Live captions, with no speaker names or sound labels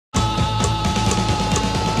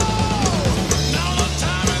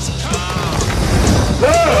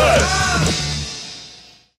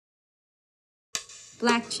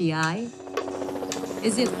Black GI?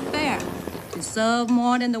 Is it fair to serve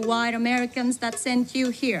more than the white Americans that sent you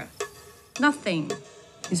here? Nothing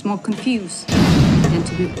is more confused than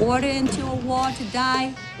to be ordered into a war to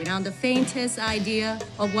die without the faintest idea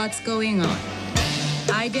of what's going on.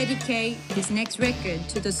 I dedicate this next record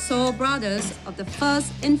to the soul brothers of the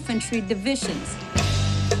 1st Infantry Divisions.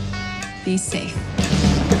 Be safe.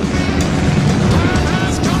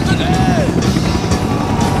 Has come today.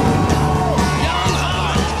 Young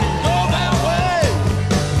hearts can go their way.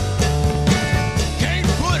 Can't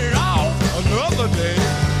put it off another day.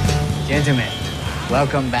 Gentlemen,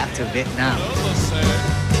 welcome back to Vietnam.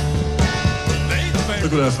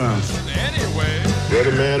 Look what I found. Anyway,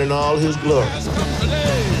 Every man in all his glory. has come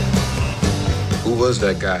today. Who was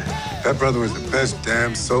that guy? That brother was the best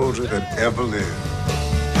damn soldier that ever lived.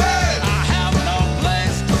 I have no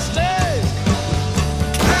place to stay.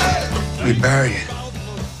 We bury it.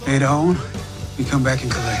 Later on, we come back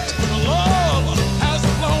and collect. The love has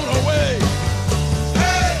flown away.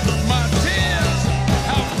 My tears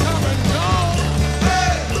have come and gone.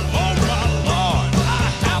 Oh my Lord, I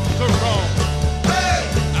have to roam. I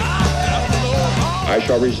have no heart. I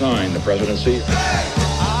shall resign the presidency.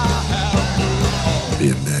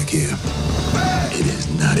 Being back here, it is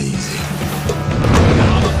not easy.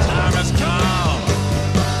 Now the time has come.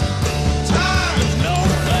 There's no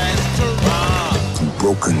place to run. I'm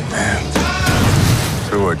broken, man.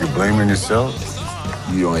 So what, you blaming yourself?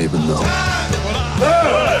 You don't even know.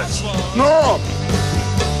 No!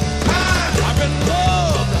 I've been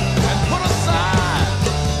loved and put aside.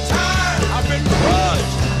 I've been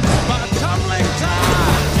crushed by tumbling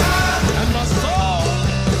tide. And my soul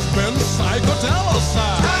has been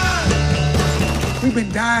psychedelicized. We've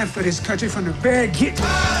been dying for this country from the very get.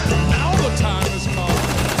 Now the time has come.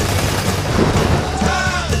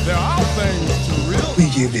 There are things to realize. We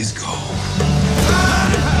give this gold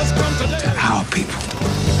Has come today. to our people.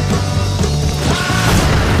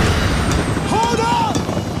 Hold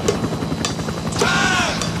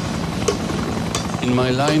on! In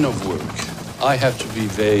my line of work, I have to be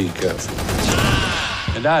very careful.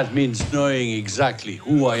 And that means knowing exactly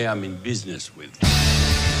who I am in business with.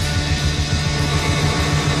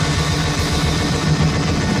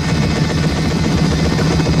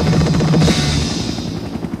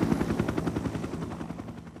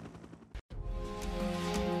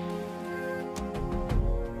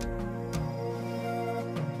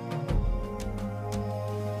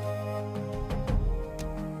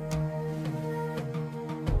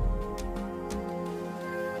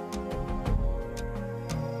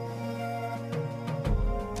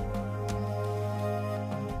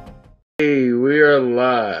 Hey, we are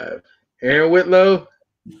live. Aaron Whitlow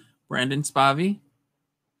Brandon Spivey.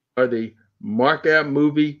 are the Markout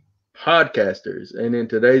Movie podcasters. And in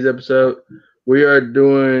today's episode, we are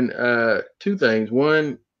doing two things.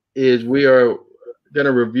 One is we are going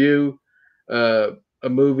to review a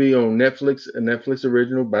movie on Netflix, a Netflix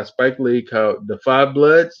original by Spike Lee called The Five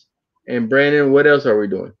Bloods. And Brandon, what else are we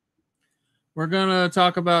doing? We're gonna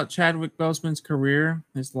talk about Chadwick Boseman's career,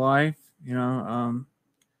 his life,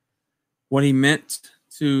 what he meant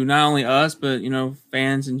to not only us, but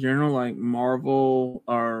fans in general, like Marvel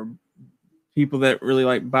or people that really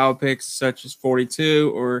like biopics such as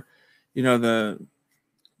 42 or the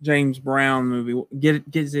James Brown movie. Get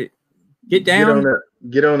down.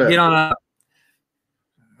 Get on up.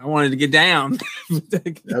 I wanted to get down.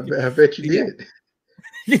 I bet you did.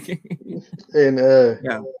 And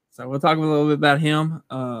yeah. So we'll talk a little bit about him,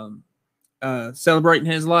 celebrating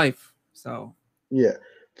his life. So yeah,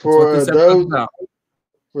 that's what this episode's about.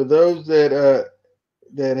 for those that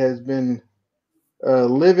has been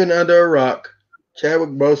living under a rock, Chadwick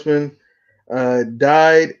Boseman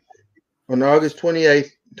died on August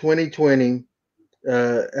 28th, 2020,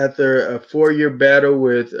 after a 4-year battle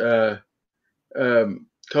with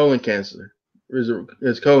colon cancer.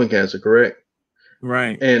 It's colon cancer, correct?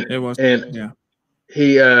 Right. And it was. And yeah.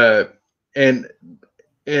 he and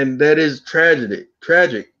that is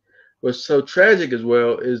tragic. What's so tragic as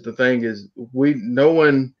well is the thing is no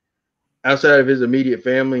one outside of his immediate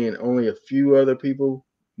family and only a few other people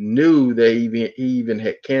knew that he even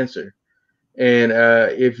had cancer. And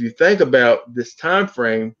if you think about this time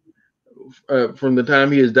frame, from the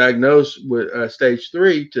time he was diagnosed with stage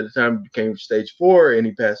 3 to the time he became stage 4 and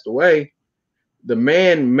he passed away, the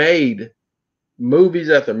man made movies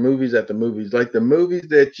after movies after movies, like the movies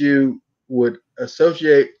that you would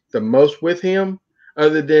associate the most with him,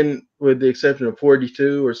 other than with the exception of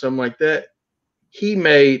 42 or something like that, he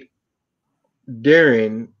made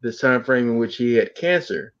during this time frame in which he had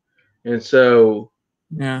cancer. And so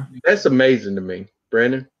yeah, that's amazing to me,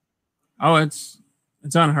 Brandon. Oh, it's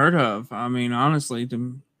It's unheard of. I mean, honestly,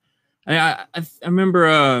 I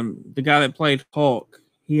remember the guy that played Hulk.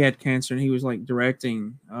 He had cancer, and he was like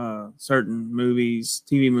directing certain movies,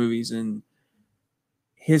 TV movies, and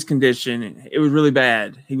his condition, it was really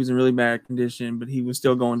bad. He was in really bad condition, but he was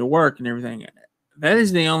still going to work and everything. That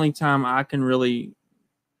is the only time I can really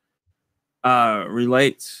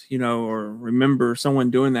relate, or remember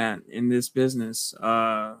someone doing that in this business.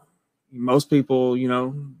 Most people,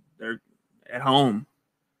 they're at home,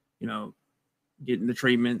 getting the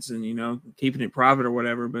treatments and, keeping it private or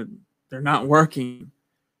whatever, but they're not working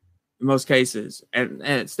in most cases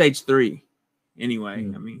at stage 3 anyway.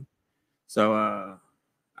 I mean, so,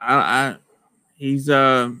 he's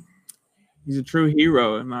a true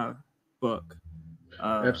hero in my book.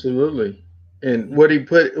 Absolutely. And what he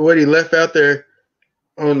left out there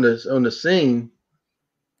on the scene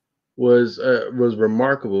was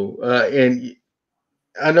remarkable. And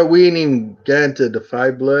I know we ain't even got into the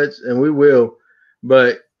Five Bloods, and we will,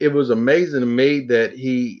 but it was amazing to me that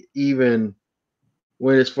he even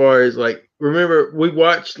went as far as, like, remember we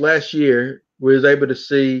watched last year, we was able to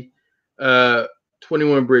see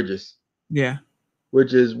 21 Bridges. Yeah.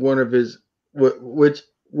 Which is one of his, which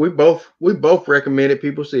we both recommended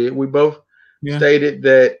people see it. We both stated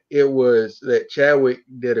that that Chadwick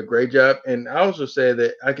did a great job. And I also said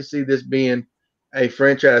that I could see this being a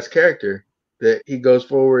franchise character, that he goes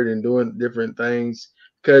forward and doing different things,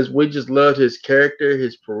 because we just loved his character,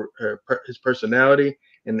 his personality.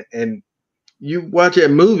 And you watch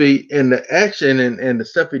that movie and the action and the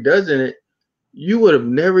stuff he does in it, you would have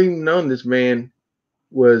never even known this man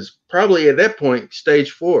was probably at that point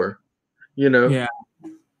stage 4, Yeah.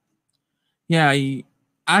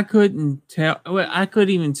 I couldn't tell. I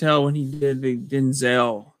couldn't even tell when he did the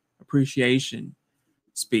Denzel appreciation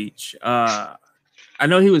speech. I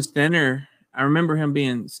know he was thinner. I remember him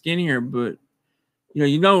being skinnier, but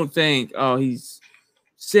you don't think, oh, he's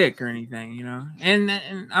sick or anything, And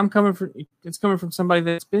it's coming from somebody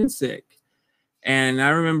that's been sick. And I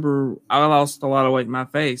remember I lost a lot of weight in my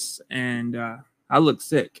face, and I looked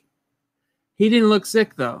sick. He didn't look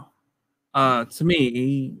sick though. To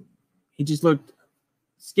me, he just looked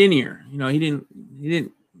skinnier. He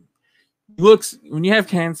didn't looks, when you have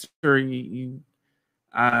cancer, I mean,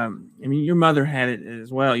 your mother had it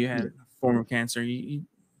as well. You had a form of cancer. You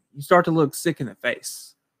start to look sick in the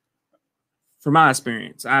face. From my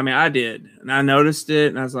experience, I mean, I did, and I noticed it,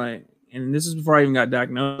 and I was like, and this is before I even got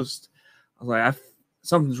diagnosed. I was like,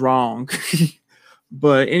 something's wrong.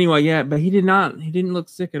 But anyway, but he didn't look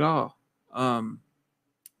sick at all. Like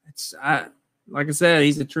I said,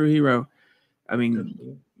 he's a true hero. I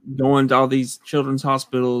mean, going to all these children's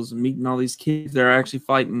hospitals and meeting all these kids that are actually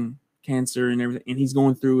fighting cancer and everything, and he's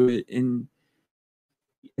going through it, and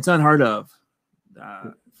it's unheard of.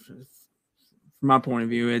 From my point of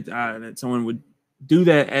view, that someone would do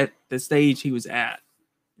that at the stage he was at.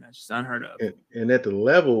 That's just unheard of. And at the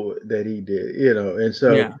level that he did, and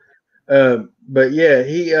so, but yeah,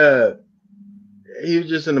 he was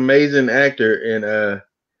just an amazing actor. And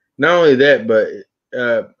not only that, but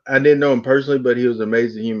I didn't know him personally, but he was an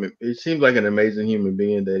amazing human. It seemed like an amazing human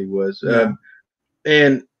being that he was. Yeah.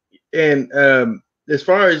 And as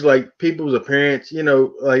far as like people's appearance,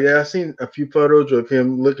 like I've seen a few photos of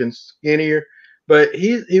him looking skinnier, but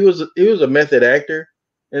he was a method actor.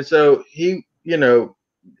 And so he,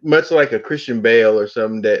 much like a Christian Bale or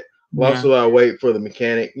something that lost a lot of weight for the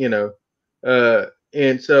mechanic,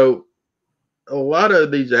 and so a lot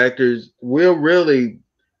of these actors will really,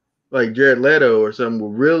 like Jared Leto or something,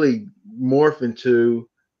 will really morph into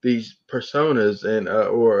these personas, and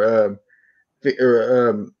or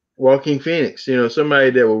Joaquin Phoenix,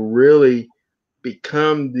 somebody that will really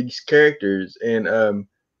become these characters, and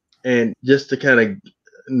just to kind of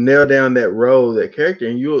nail down that role, that character.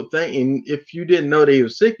 And you would think, and if you didn't know that he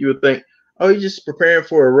was sick, you would think, oh, he's just preparing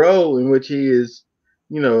for a role in which he is,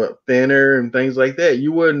 thinner and things like that.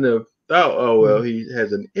 You wouldn't have thought, oh, well, he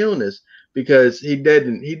has an illness, because he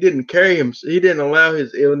didn't carry him. He didn't allow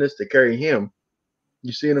his illness to carry him.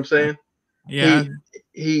 You see what I'm saying? Yeah.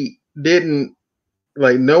 He didn't,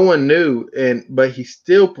 like, no one knew, but he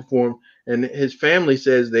still performed. And his family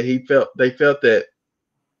says that they felt that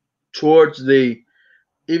towards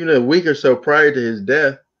even a week or so prior to his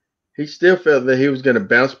death, he still felt that he was going to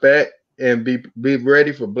bounce back and be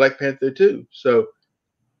ready for Black Panther 2. So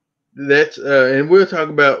that's and we'll talk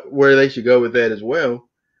about where they should go with that as well.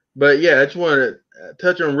 But yeah, I just want to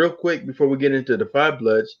touch on real quick before we get into the Five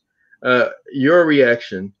Bloods, your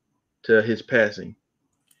reaction to his passing.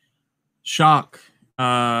 Shock.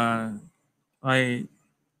 I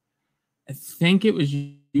think it was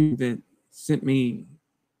you that sent me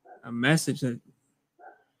a message that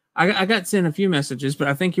I got sent a few messages, but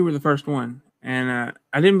I think you were the first one, and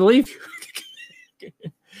I didn't believe you.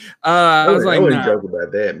 I was like, I wouldn't nah, joke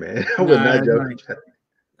about that, man. I would not joke about that.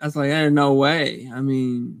 I was like, there's no way. I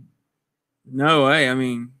mean, no way. I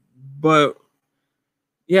mean, but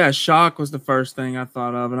yeah, Shock was the first thing I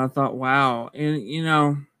thought of, and I thought, wow, and you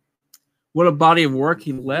know, what a body of work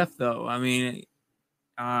he left, though. I mean,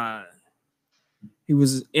 he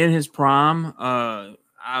was in his prime. I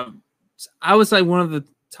would say one of the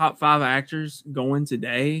top 5 actors going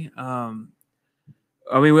today. I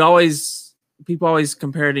mean, people always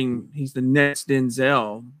compared him. He's the next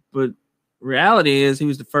Denzel, but reality is he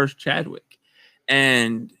was the first Chadwick,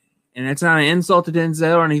 and that's not an insult to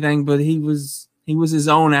Denzel or anything, but he was his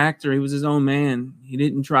own actor. He was his own man. He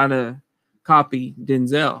didn't try to copy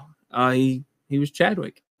Denzel. He was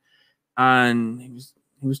Chadwick, and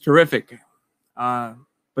he was terrific. But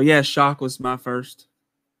yeah, Shock was my first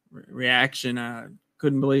reaction. I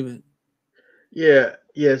couldn't believe it. Yeah,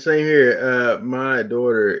 same here. My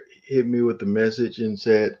daughter hit me with a message and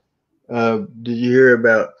said, "Did you hear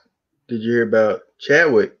about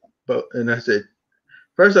Chadwick?" And I said,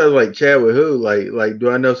 first I was like, "Chadwick who? Like, do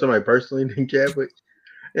I know somebody personally named Chadwick?"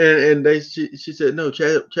 And she said, "No,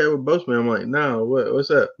 Chadwick Boseman." I'm like, "No, what's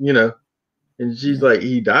up?" You know. And she's like,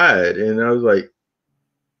 "He died," and I was like,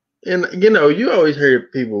 and you know, you always hear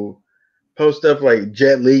people post stuff like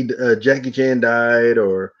Jackie Chan died,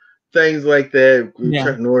 or things like that. Yeah.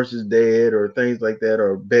 Chuck Norris is dead, or things like that,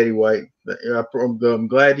 or Betty White. I'm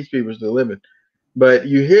glad these people are still living, but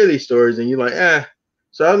you hear these stories and you're like,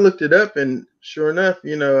 So I looked it up, and sure enough,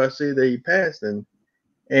 you know, I see that he passed, and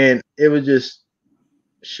it was just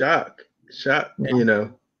shock, Yeah. you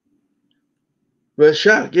know. But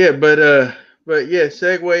shock, yeah, but yeah,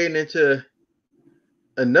 segueing into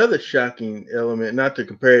another shocking element, not to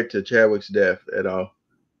compare it to Chadwick's death at all,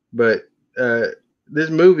 but this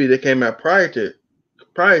movie that came out prior to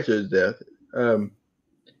his death,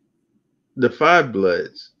 The Five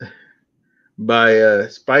Bloods by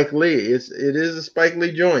Spike Lee. It is a Spike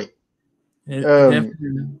Lee joint. Yeah,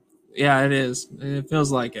 it is. It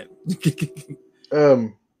feels like it.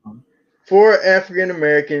 4 African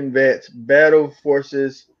American vets battle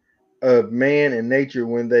forces of man and nature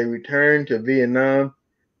when they return to Vietnam,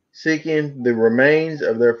 seeking the remains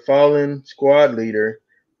of their fallen squad leader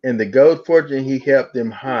and the gold fortune he helped them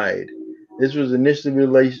hide. This was initially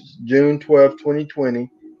released June 12, 2020,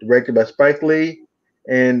 directed by Spike Lee,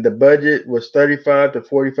 and the budget was $35 to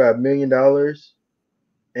 $45 million.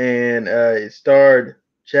 And it starred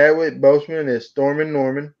Chadwick Boseman as Stormin'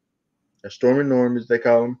 Norman, or Stormin' Norm as they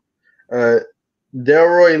call him.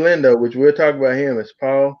 Delroy Lindo, which we'll talk about him, as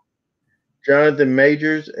Paul. Jonathan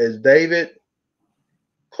Majors as David.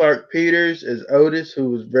 Clark Peters as Otis, who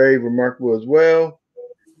was very remarkable as well.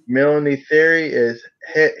 Melanie Thierry as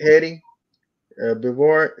Hetty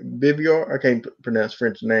Bivior. I can't pronounce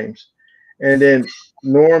French names. And then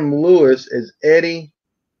Norm Lewis as Eddie,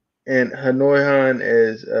 and Hanoi Han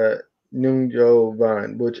as Nung Jo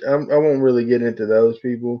Van, which I won't really get into those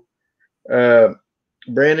people.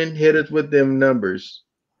 Brandon, hit us with them numbers.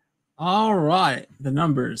 All right, the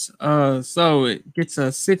numbers. So it gets a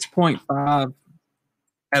 6.5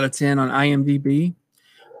 out of 10 on IMDb.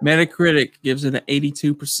 Metacritic gives it an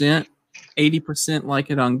 82%. 80% like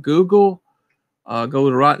it on Google. Go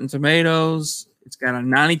to Rotten Tomatoes. It's got a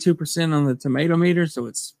 92% on the tomato meter, so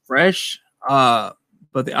it's fresh. But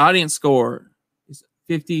the audience score is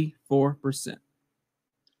 54%.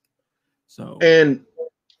 So and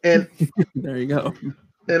there you go.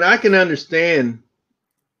 And I can understand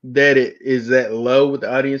that it is that low with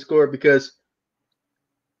the audience score because,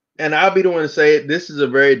 and I'll be the one to say it, this is a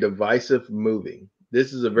very divisive movie.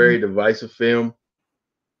 This is a very divisive film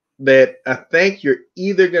that I think you're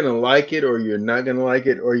either going to like it or you're not going to like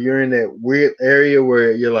it, or you're in that weird area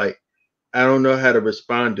where you're like, I don't know how to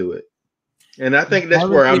respond to it. And I think that's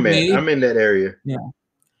where I'm at. I'm in that area. Yeah.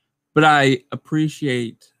 But I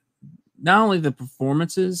appreciate not only the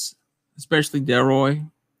performances, especially Delroy,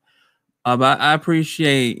 but I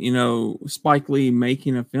appreciate, Spike Lee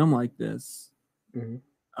making a film like this.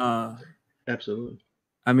 Mm-hmm. Absolutely.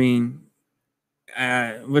 I mean,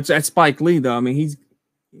 which that's Spike Lee, though. I mean, he's,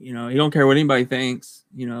 he don't care what anybody thinks,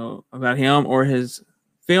 about him or his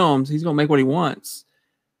films. He's going to make what he wants.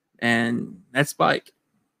 And that's Spike.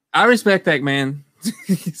 I respect that, man.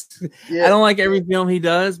 Yeah. I don't like every film he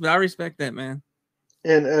does, but I respect that, man.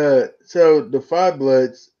 And so the Five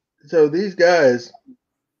Bloods, so these guys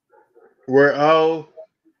were all,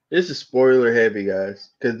 this is spoiler heavy, guys,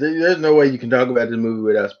 because there's no way you can talk about this movie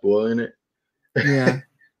without spoiling it. Yeah.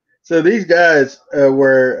 So these guys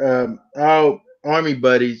were all Army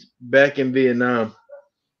buddies back in Vietnam.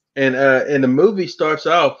 And the movie starts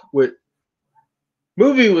off with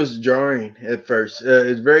movie was jarring at first.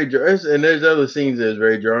 It's very and there's other scenes that's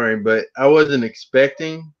very jarring, but I wasn't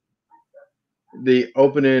expecting the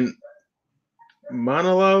opening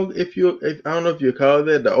monologue. If I don't know if you call it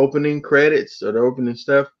that, the opening credits or the opening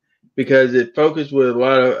stuff, because it focused with a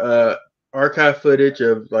lot of archive footage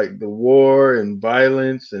of like the war and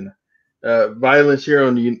violence and violence here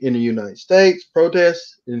in the United States,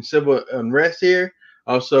 protests and civil unrest here,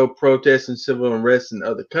 also protests and civil unrest in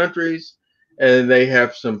other countries. And they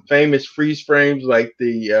have some famous freeze frames, like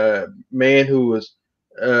the man who was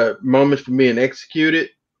moments from being executed,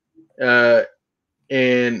 and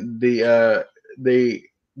the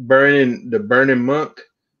burning monk,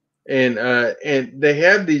 and they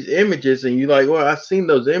have these images, and you're like, well, I've seen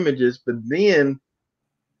those images, but then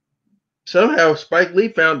somehow Spike Lee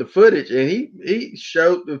found the footage, and he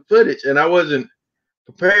showed the footage, and I wasn't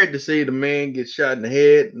prepared to see the man get shot in the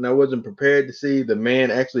head, and I wasn't prepared to see the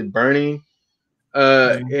man actually burning.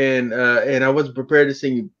 And I wasn't prepared to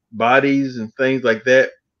see bodies and things like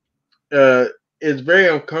that. It's very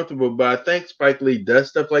uncomfortable, but I think Spike Lee does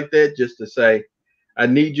stuff like that just to say, I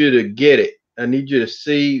need you to get it. I need you to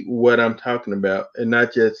see what I'm talking about and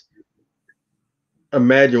not just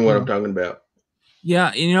imagine what I'm talking about.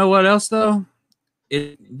 Yeah, you know what else though?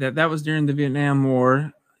 That was during the Vietnam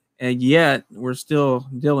War, and yet we're still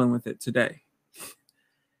dealing with it today.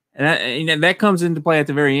 And that comes into play at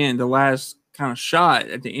the very end, the last kind of shot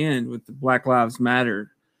at the end with the Black Lives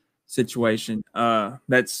Matter situation.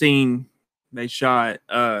 That scene they shot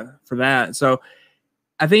for that. So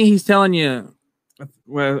I think he's telling you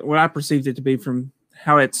what I perceived it to be from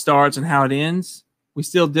how it starts and how it ends. We're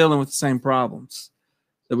still dealing with the same problems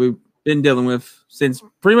that we've been dealing with since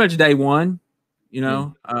pretty much day one, you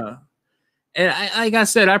know. And like I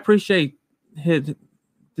said, I appreciate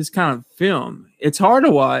this kind of film. It's hard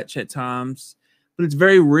to watch at times, but it's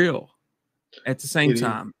very real at the same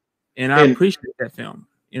time. And I appreciate that film.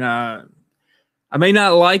 You know, I may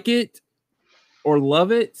not like it or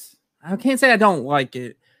love it. I can't say I don't like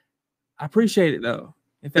it. I appreciate it though.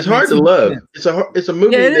 It's hard to love. It's a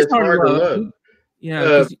movie that's hard to love.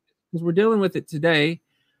 Yeah, because we're dealing with it today.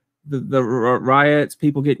 The riots,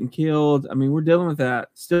 people getting killed. I mean, we're dealing with that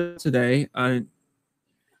still today. I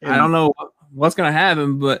don't know what's going to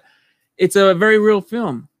happen, but it's a very real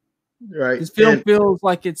film. Right. This film feels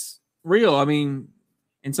like it's real. I mean,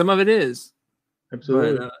 and some of it is.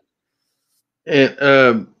 Absolutely.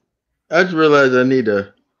 But, I just realized I need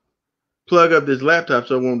to plug up this laptop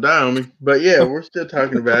so it won't die on me. But yeah, we're still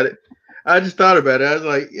talking about it. I just thought about it. I was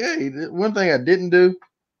like, yeah, one thing I didn't do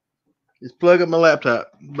is plug up my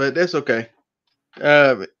laptop, but that's okay.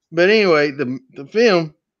 But anyway, the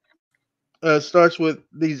film starts with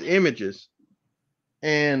these images,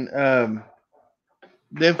 and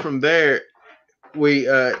then from there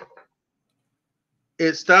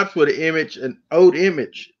it stops with an old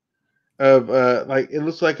image of like it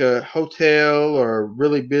looks like a hotel or a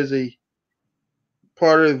really busy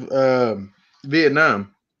part of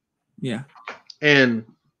Vietnam. Yeah. And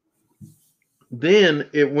then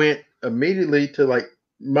it went immediately to like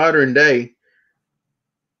modern day.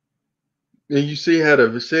 And you see how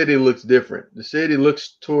the city looks different. The city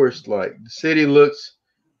looks tourist-like. The city looks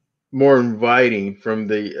more inviting from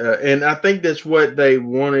the and I think that's what they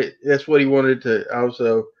wanted. That's what he wanted to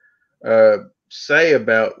also say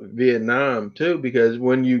about Vietnam too, because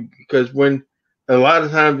when a lot of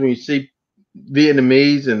times when you see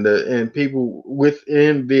Vietnamese and people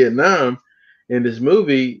within Vietnam in this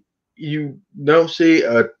movie, you don't see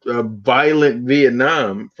a violent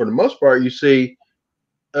Vietnam. For the most part, you see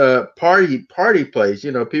party place,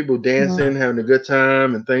 you know, people dancing, having a good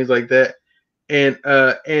time and things like that. And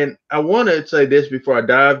I want to say this before I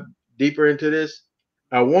dive deeper into this.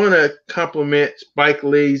 I want to compliment Spike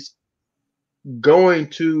Lee's going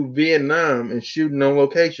to Vietnam and shooting on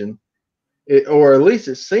location, or at least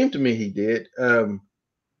it seemed to me he did.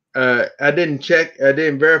 I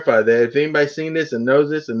didn't verify that. If anybody's seen this and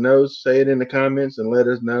knows, say it in the comments and let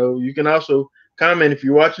us know. You can also comment if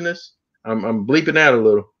you're watching this. I'm bleeping out a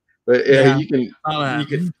little, but you can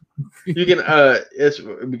it's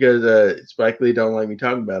because Spike Lee don't like me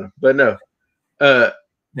talking about him. But no, the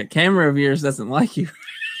camera of yours doesn't like you.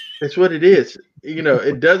 That's what it is. You know,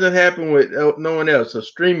 it doesn't happen with no one else. So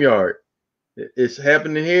StreamYard, it's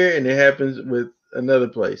happening here, and it happens with another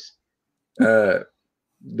place that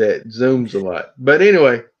zooms a lot. But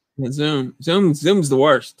anyway, Zoom's the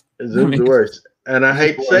worst. Zoom's the worst. And I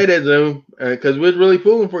hate to say that, Zoom, because we're really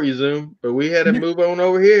fooling for you, Zoom. But we had to move on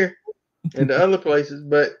over here and to other places.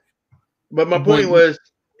 But my point was,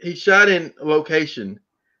 he shot in location,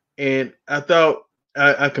 and I thought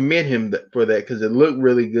I commend him for that because it looked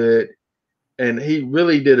really good, and he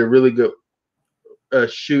really did a really good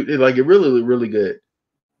shoot. It really looked really good.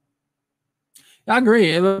 I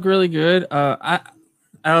agree. It looked really good. I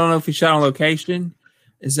don't know if he shot on location.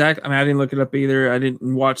 Exactly. I mean, I didn't look it up either. I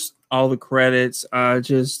didn't watch all the credits.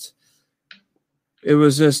 It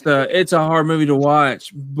was just it's a hard movie to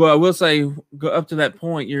watch. But I will say, go up to that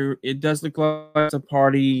point, it does look like it's a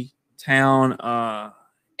party town.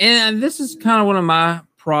 And this is kind of one of my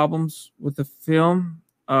problems with the film.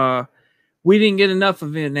 We didn't get enough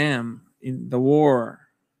of Vietnam in the war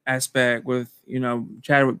aspect with,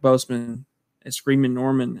 Chadwick Boseman and Screaming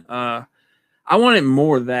Norman. I wanted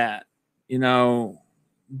more of that,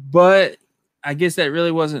 but I guess that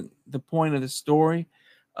really wasn't the point of the story.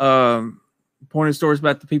 The point of the story is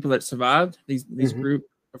about the people that survived, these group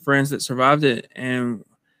of friends that survived it. And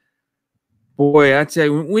boy, I tell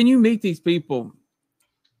you, when you meet these people,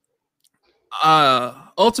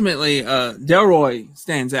 ultimately, Delroy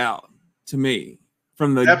stands out to me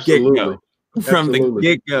from the get-go. From the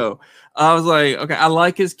get-go. I was like, okay, I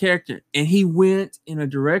like his character. And he went in a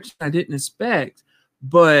direction I didn't expect,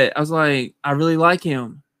 but I was like, I really like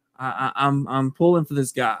him. I'm pulling for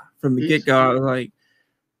this guy from the get-go.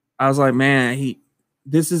 I was like, man,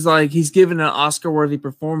 this is like he's given an Oscar-worthy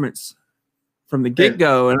performance from the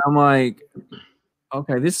get-go. And I'm like,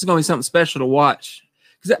 okay, this is gonna be something special to watch.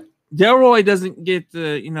 Because Delroy doesn't get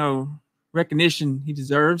the recognition he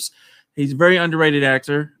deserves. He's a very underrated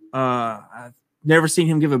actor. I've never seen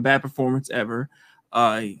him give a bad performance ever.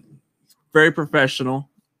 He's very professional.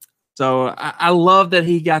 So I love that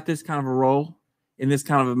he got this kind of a role in this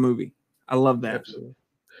kind of a movie. I love that. Absolutely.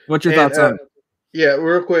 What's your thoughts on it? Yeah,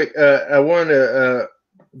 real quick. I want to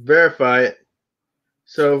verify it.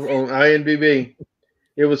 So on IMDb,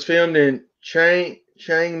 it was filmed in Chiang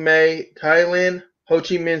Mai, Thailand, Ho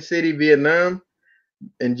Chi Minh City, Vietnam,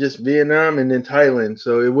 and just Vietnam, and then Thailand.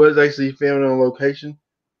 So it was actually filmed on location.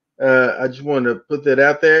 I just wanted to put that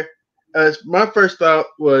out there. My first thought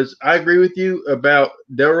was I agree with you about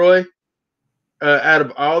Delroy. Out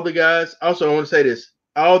of all the guys, also I want to say this: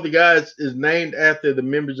 all the guys is named after the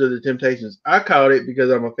members of the Temptations. I called it because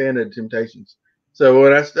I'm a fan of the Temptations. So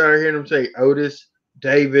when I started hearing them say Otis,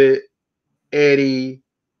 David, Eddie,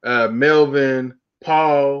 Melvin,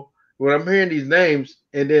 Paul, when I'm hearing these names,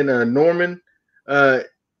 and then Norman, like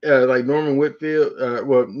Norman Whitfield,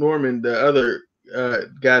 Norman, the other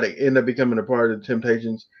guy that ended up becoming a part of the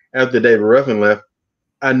Temptations after David Ruffin left,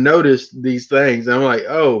 I noticed these things. I'm like,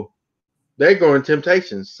 oh, they're going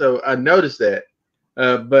Temptations. So I noticed that.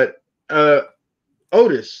 But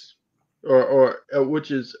Otis, or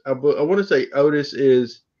which is, I want to say Otis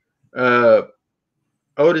is Delroy,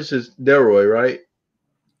 right?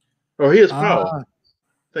 Or he is Paul. I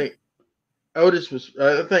think Otis was.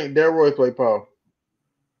 I think Delroy played Paul.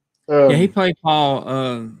 Yeah, he played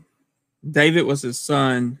Paul. David was his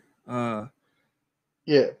son. Yeah,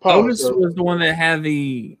 Paul, Otis was the one that had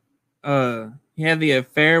the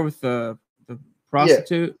affair with the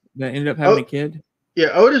prostitute that ended up having a kid. Yeah,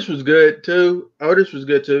 Otis was good too.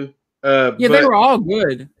 Yeah, they were all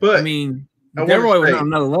good. But I mean, Delroy was on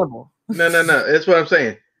another level. No. That's what I'm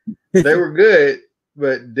saying. They were good,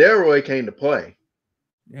 but Delroy came to play.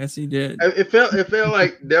 Yes, he did. It felt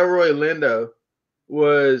like Delroy Lindo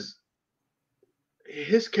was.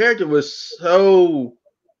 His character was so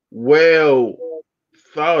well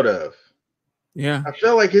thought of. Yeah, I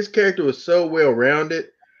felt like his character was so well rounded,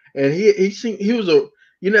 and he was a.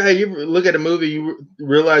 You know how you look at a movie, you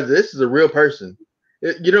realize this is a real person.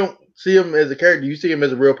 You don't see him as a character; you see him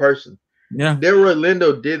as a real person. Yeah, Delroy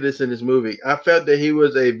Lindo did this in this movie. I felt that he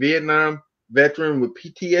was a Vietnam veteran with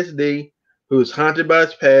PTSD who was haunted by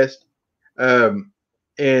his past, and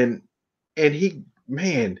he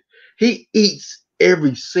eats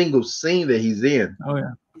every single scene that he's in. Oh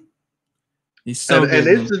yeah, he's so good.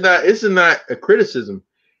 And this is not a criticism.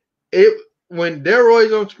 When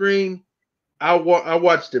Delroy's on screen, I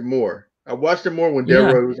watched it more. I watched it more when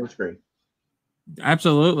Delroy was on screen.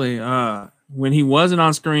 Absolutely. When he wasn't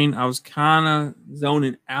on screen, I was kind of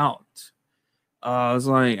zoning out. I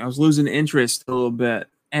was losing interest a little bit,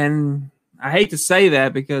 and I hate to say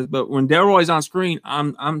that but when Delroy's on screen,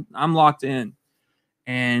 I'm locked in,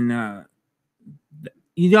 and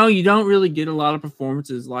you don't really get a lot of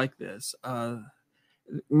performances like this.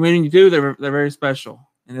 When you do, they're very special,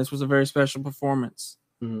 and this was a very special performance.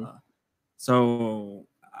 Mm-hmm. So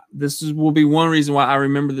this will be one reason why I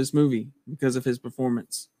remember this movie, because of his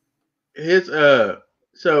performance. And I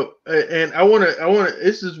want to.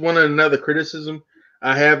 This is another criticism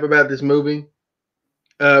I have about this movie,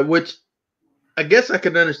 which I guess I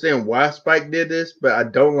can understand why Spike did this, but I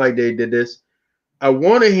don't like they did this. I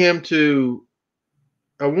wanted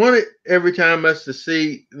every time us to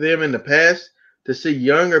see them in the past to see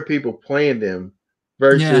younger people playing them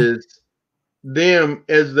versus them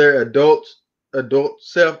as their adult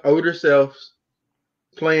self, older selves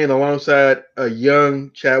playing alongside a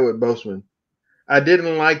young Chadwick Boseman. I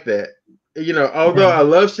didn't like that. Although I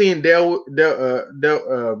love seeing Delroy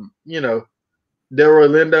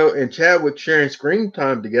Lindo and Chadwick sharing screen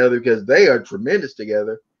time together because they are tremendous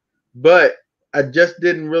together. But I just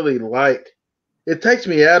didn't really like. It takes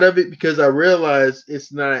me out of it because I realize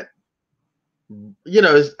it's not.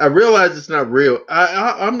 I realize it's not real.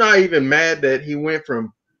 I'm not even mad that he went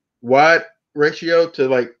from wide ratio to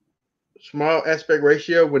like small aspect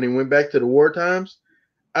ratio when he went back to the war times.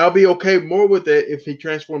 I'll be okay more with it if he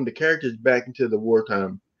transformed the characters back into the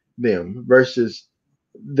wartime them versus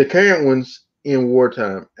the current ones in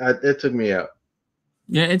wartime. It took me out.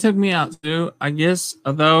 Yeah, it took me out too. I guess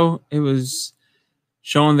although it was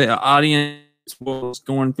showing the audience what was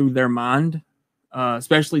going through their mind,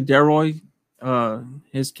 especially Delroy,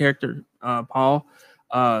 his character Paul,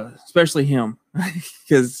 especially him,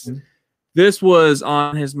 because this was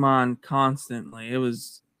on his mind constantly. It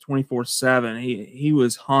was 24/7. He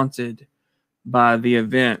was haunted by the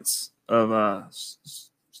events of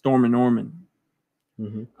Storm and Norman.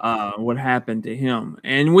 What happened to him,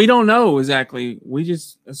 and we don't know exactly. We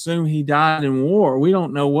just assume he died in war. We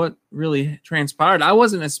don't know what really transpired. I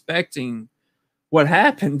wasn't expecting what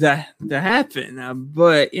happened to happen,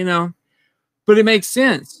 but it makes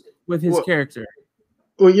sense with his character.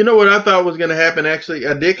 Well, you know what I thought was going to happen. Actually,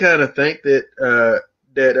 I did kind of think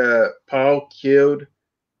that Paul killed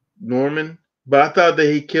Norman, but I thought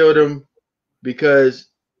that he killed him because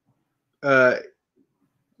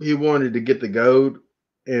he wanted to get the gold,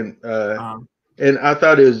 and I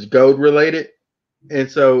thought it was gold related,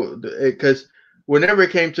 and so because whenever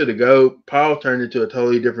it came to the gold, Paul turned into a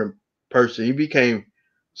totally different person. He became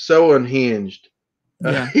so unhinged.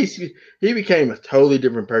 He became a totally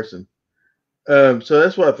different person. So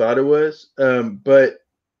that's what I thought it was. But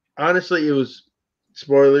honestly, it was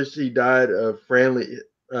spoilers. He died of friendly.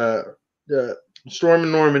 Storm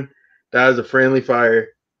and Norman dies of friendly fire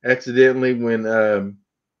accidentally when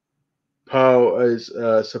Paul is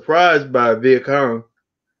surprised by Viet Cong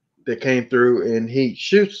that came through, and he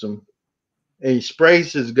shoots him, and he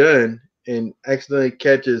sprays his gun and accidentally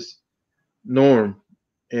catches Norm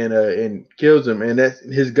and kills him. And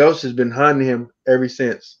his ghost has been haunting him ever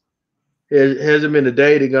since. It hasn't been a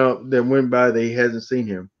day that went by that he hasn't seen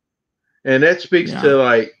him, and that speaks to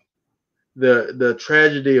like the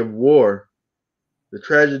tragedy of war,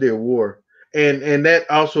 and that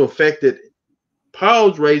also affected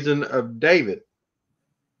Paul's raising of David.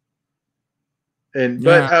 And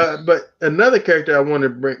but another character I want to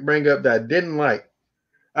bring up that I didn't like,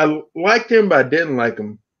 I liked him but I didn't like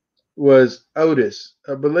him, was Otis.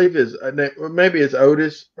 I believe maybe it's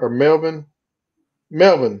Otis or Melvin.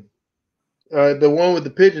 The one with the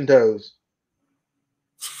pigeon toes.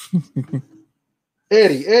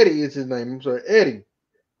 Eddie is his name. I'm sorry,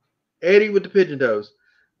 Eddie with the pigeon toes.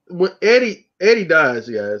 When Eddie dies,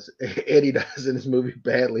 guys. Eddie dies in this movie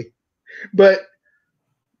badly. But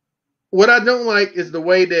what I don't like is the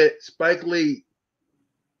way that Spike Lee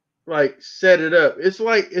like set it up. It's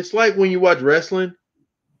like when you watch wrestling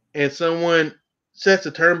and someone sets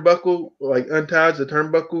a turnbuckle, like unties the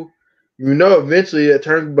turnbuckle. You know, eventually that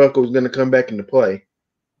turnbuckle is going to come back into play.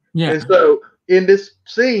 Yeah. And so in this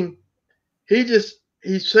scene, he's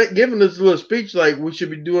giving us a little speech like we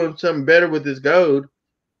should be doing something better with this gold,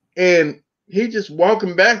 and he just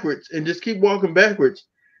walking backwards and just keep walking backwards.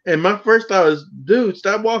 And my first thought is, dude,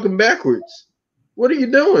 stop walking backwards. What are you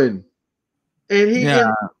doing? And he is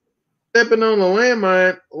stepping on a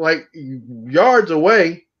landmine like yards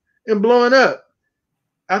away and blowing up.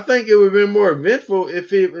 I think it would have been more eventful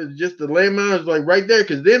if it was just the landmine was like right there,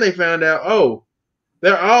 because then they found out, oh,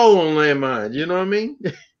 they're all on landmines. You know what I mean?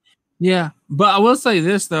 Yeah, but I will say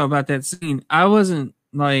this though about that scene. I was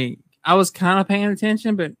kind of paying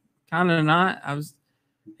attention, but kind of not.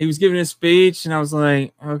 He was giving his speech, and I was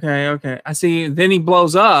like, okay. I see. Then he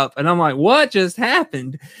blows up, and I'm like, what just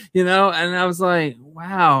happened? And I was like,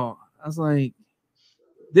 wow. I was like,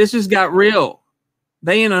 this just got real.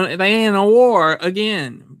 They in a war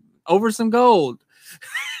again over some gold.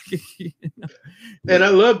 And I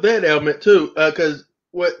love that element too, because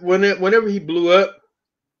whenever he blew up,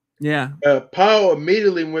 Paul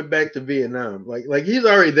immediately went back to Vietnam. Like he's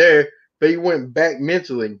already there, but he went back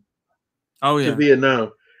mentally. To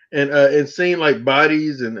Vietnam, and seeing like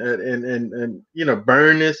bodies and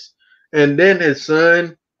burn this, and then his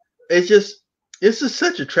son. It's just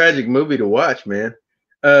such a tragic movie to watch, man.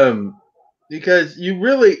 because you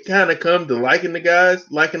really kind of come to liking the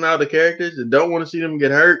guys, liking all the characters, and don't want to see them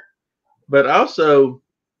get hurt. But also,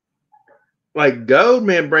 like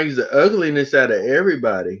Goldman brings the ugliness out of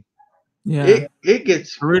everybody. Yeah, it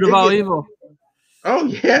gets the root of all evil. Oh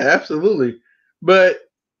yeah, absolutely. But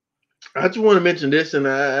I just want to mention this, and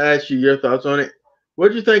I ask you your thoughts on it. What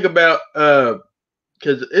do you think about?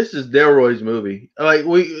 Because this is Delroy's movie. Like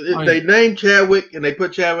they named Chadwick and they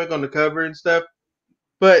put Chadwick on the cover and stuff,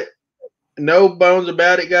 but no bones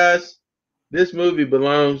about it, guys. This movie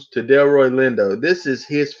belongs to Delroy Lindo. This is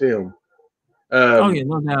his film. Oh yeah,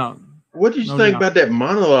 no doubt. What did you think about that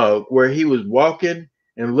monologue where he was walking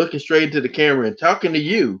and looking straight into the camera and talking to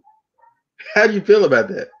you? How do you feel about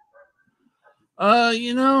that?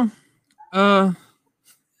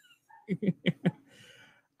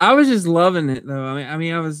 I was just loving it though. I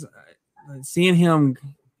mean, I was seeing him.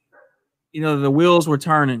 You know, the wheels were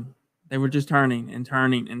turning. They were just turning and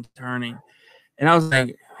turning and turning, and I was like,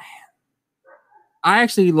 man, I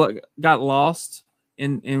actually got lost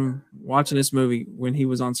in watching this movie when he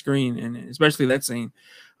was on screen, and especially that scene.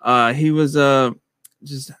 He was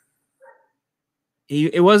just.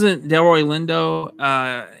 It wasn't Delroy Lindo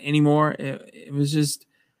anymore. It was just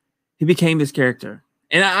he became this character,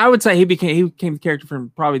 and I would say he became the character from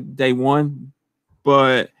probably day one.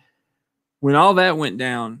 But when all that went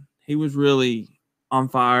down, he was really on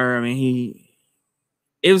fire. I mean,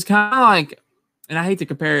 it was kind of like, and I hate to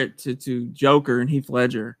compare it to Joker and Heath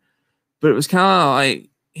Ledger, but it was kind of like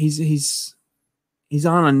he's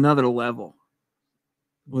on another level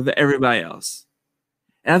with everybody else.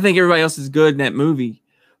 And I think everybody else is good in that movie,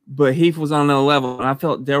 but Heath was on another level. And I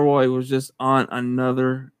felt Delroy was just on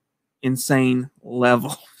another insane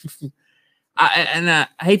level. I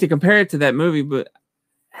hate to compare it to that movie, but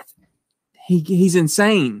he's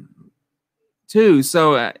insane too.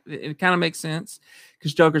 So it kind of makes sense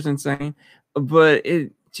because Joker's insane. But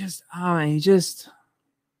it just, he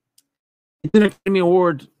did an Academy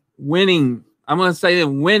Award winning, I'm going to say the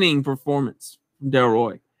winning performance from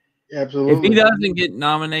Delroy. Absolutely. If he doesn't get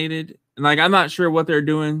nominated, and like I'm not sure what they're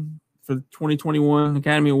doing for the 2021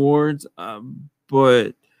 Academy Awards,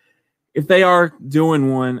 but if they are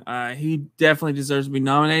doing one, he definitely deserves to be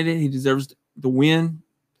nominated. He deserves the win.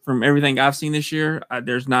 From everything I've seen this year,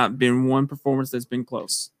 there's not been one performance that's been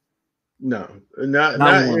close. No, not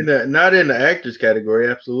in the actors category.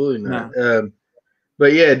 Absolutely not. No.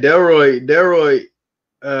 But yeah, Delroy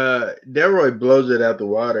blows it out the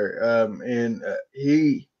water. And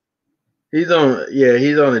he's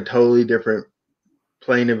on a totally different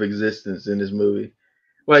plane of existence in this movie.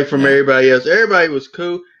 Like from everybody else, everybody was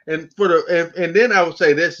cool. And and then I would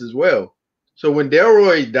say this as well. So when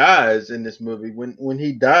Delroy dies in this movie, when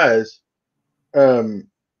he dies, wait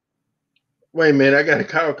a minute, I got a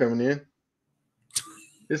call coming in.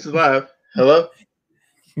 This is live. Hello?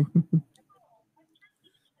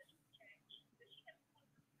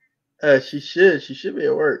 She should be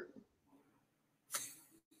at work.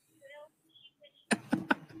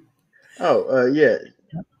 Oh, yeah.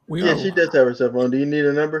 She does have her cell phone. Do you need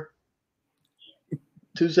a number?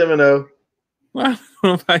 270. Well, I don't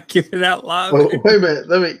know if I give it out loud. Oh, wait a minute.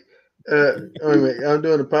 Wait a minute. I'm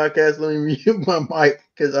doing a podcast. Let me mute my mic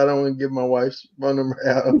because I don't want to give my wife's phone number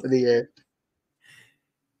out over the air.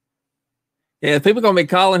 Yeah, people are going to be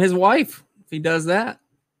calling his wife if he does that.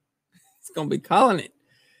 He's going to be calling it.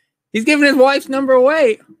 He's giving his wife's number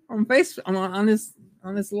away on Facebook,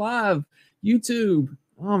 on this live YouTube.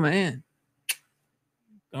 Oh man,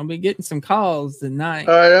 gonna be getting some calls tonight.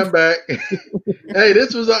 All right, I'm back. Hey,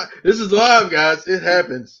 this is live, guys. It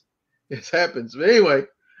happens. It happens. But anyway,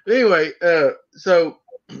 so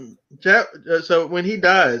when he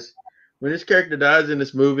dies, when this character dies in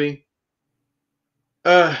this movie,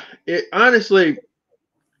 it honestly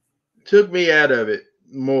took me out of it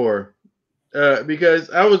more. Because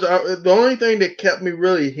the only thing that kept me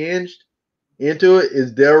really hinged into it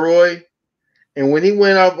is Delroy, and when he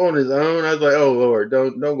went off on his own, I was like, "Oh Lord,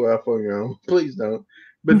 don't go off on your own, please don't."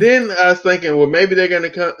 But then I was thinking, well, maybe they're gonna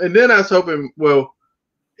come, and then I was hoping, well,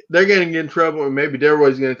 they're gonna get in trouble, and maybe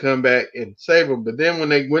Delroy's gonna come back and save him. But then when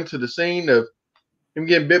they went to the scene of him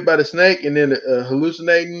getting bit by the snake, and then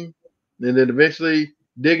hallucinating, and then eventually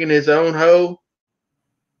digging his own hole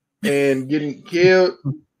and getting killed.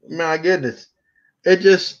 My goodness, it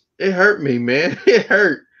hurt me, man. It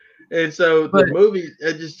hurt, and so the movie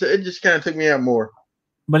it just kind of took me out more.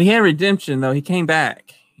 But he had redemption, though. He came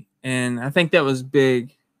back, and I think that was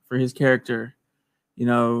big for his character. You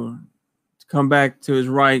know, to come back to his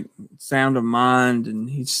right sound of mind, and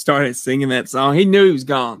he started singing that song. He knew he was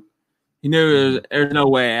gone. He knew there's no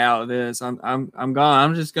way out of this. I'm gone.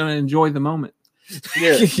 I'm just gonna enjoy the moment.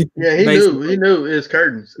 Yeah, yeah, he knew his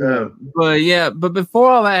curtains. But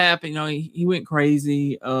before all that happened, he went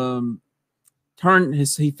crazy. He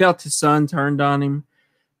felt his son turned on him,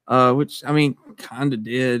 which I mean, kind of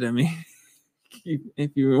did. I mean,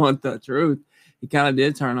 if you want the truth, he kind of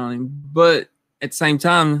did turn on him. But at the same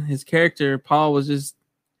time, his character Paul he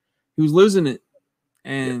was losing it,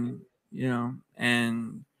 and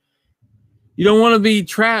and you don't want to be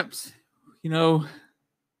trapped, in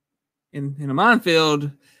a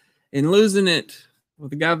minefield and losing it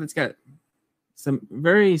with a guy that's got some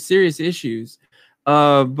very serious issues.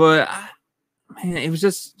 But man, it was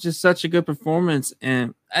just such a good performance.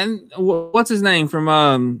 And what's his name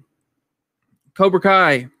from Cobra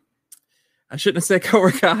Kai? I shouldn't have said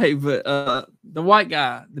Cobra Kai, but the white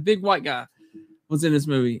guy, the big white guy, was in this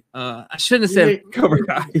movie. I shouldn't have said Cobra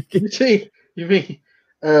Kai. You mean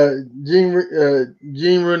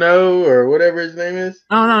Jean Reno or whatever his name is?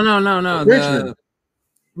 No.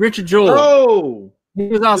 Richard Jewell. Oh, he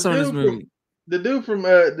was also in this movie. The dude from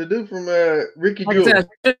Ricky Jewell.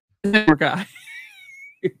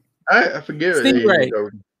 I forget. Stingray.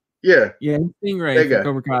 Yeah, Stingray from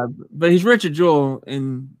Cobra Kai, but he's Richard Jewell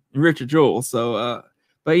in Richard Jewell. So,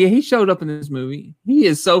 but yeah, he showed up in this movie. He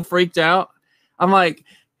is so freaked out. I'm like,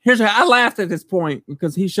 I laughed at this point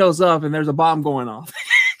because he shows up and there's a bomb going off.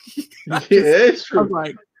 It's true. I'm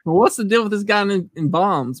like, well, what's the deal with this guy in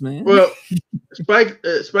bombs, man? Well, Spike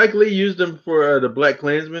Lee used him for the Black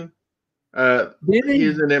Klansman. Did he? He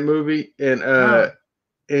was in that movie, and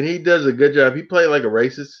he does a good job. He played like a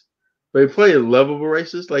racist, but he played a lovable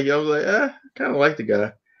racist. Like I was like, I kind of like the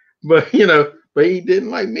guy, but but he didn't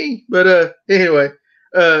like me. But anyway,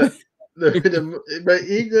 but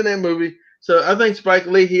he's in that movie. So I think Spike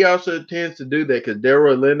Lee, he also tends to do that because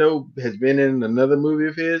Delroy Lindo has been in another movie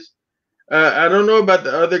of his. I don't know about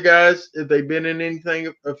the other guys if they've been in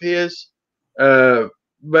anything of his, but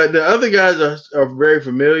the other guys are very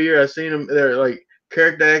familiar. I've seen them; they're like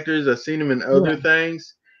character actors. I've seen them in other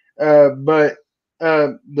things, but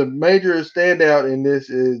the major standout in this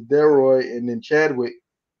is Delroy, and then Chadwick,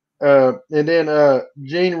 and then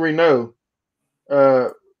Jean Reno,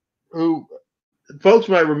 who. Folks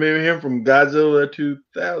might remember him from Godzilla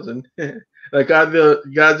 2000, like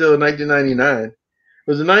Godzilla 1999.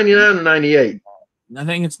 Was it 99 or 98? I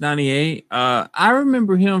think it's 98. I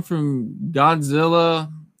remember him from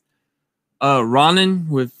Godzilla, Ronin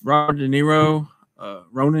with Robert De Niro,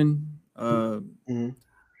 Ronin.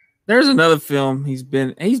 There's another film he's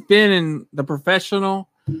been in, The Professional.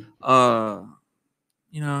 He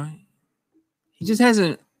just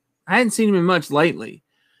hasn't. I hadn't seen him in much lately.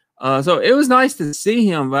 So it was nice to see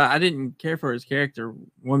him, but I didn't care for his character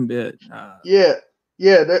one bit. Yeah.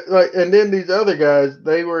 And then these other guys,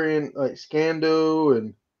 they were in like Scandal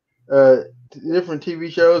and different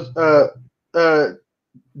TV shows.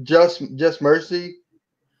 Just Mercy.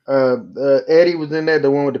 Eddie was in that,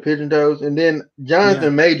 the one with the pigeon toes, and then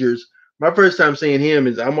Jonathan Majors. My first time seeing him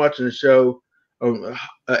is I'm watching a show on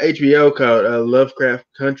HBO called Lovecraft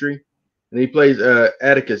Country, and he plays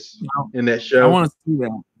Atticus in that show. I want to see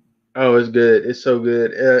that. Oh, it's good. It's so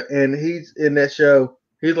good. And he's in that show.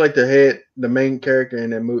 He's like the main character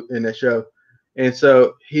in that show. And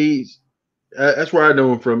so that's where I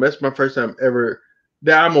know him from. That's my first time ever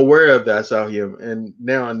that I'm aware of that I saw him. And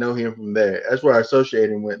now I know him from there. That's where I associate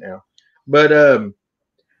him with now. But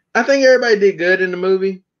I think everybody did good in the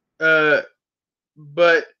movie. But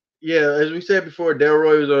yeah, as we said before,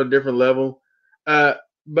 Delroy was on a different level. But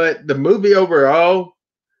the movie overall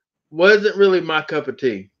wasn't really my cup of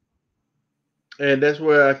tea. And that's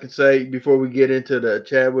where I can say before we get into the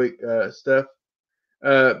Chadwick stuff.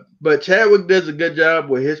 But Chadwick does a good job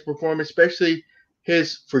with his performance, especially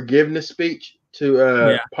his forgiveness speech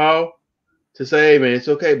to Paul to say, hey, man, it's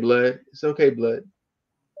okay, blood. It's okay, blood.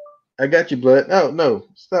 I got you, blood. Oh, no.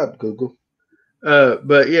 Stop, Google.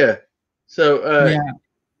 But yeah. So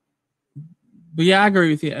But yeah, I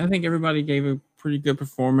agree with you. I think everybody gave a pretty good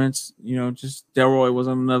performance. Just Delroy was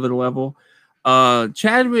on another level.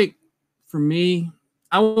 Chadwick, for me,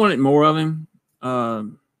 I wanted more of him.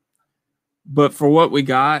 But for what we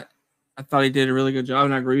got, I thought he did a really good job.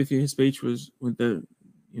 And I agree with you. His speech was with the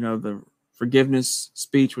forgiveness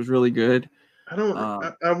speech was really good.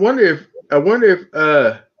 I wonder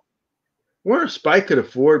if Spike could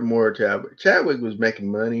afford more Chadwick. Chadwick was making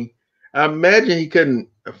money. I imagine he couldn't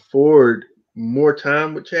afford more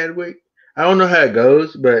time with Chadwick. I don't know how it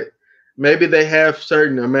goes, but maybe they have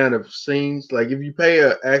certain amount of scenes. Like if you pay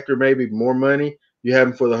an actor maybe more money, you have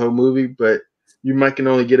him for the whole movie, but you might can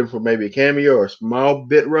only get him for maybe a cameo or a small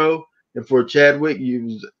bit role. And for Chadwick, he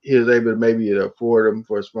was able to maybe afford him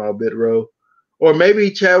for a small bit role. Or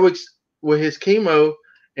maybe Chadwick's with his chemo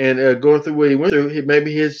and going through what he went through,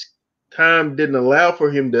 maybe his time didn't allow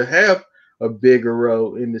for him to have a bigger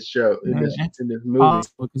role in this show, in this movie.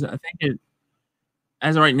 Because I think it,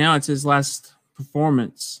 as of right now, it's his last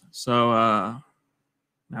performance. So I'm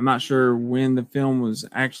not sure when the film was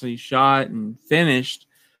actually shot and finished,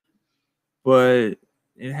 but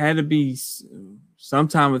it had to be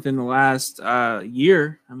sometime within the last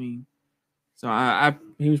year. I mean, so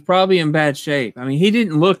he was probably in bad shape. I mean, he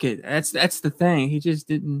didn't look it. That's the thing. He just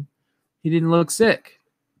didn't. He didn't look sick.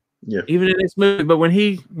 Yeah. Even in this movie, but when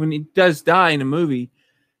he does die in the movie,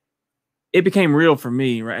 it became real for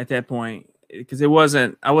me right at that point, because I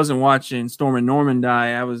wasn't watching Storm and Norman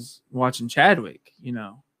die. I was watching Chadwick,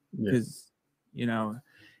 because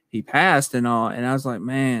he passed and all, and I was like,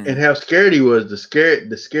 man. And how scared he was, the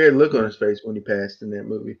scared look on his face when he passed in that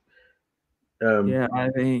movie. Yeah, I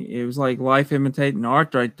think it was like life imitating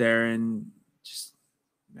art right there, and just,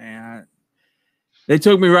 man, they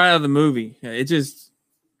took me right out of the movie. It just,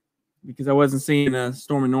 because I wasn't seeing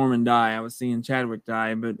Storm and Norman die, I was seeing Chadwick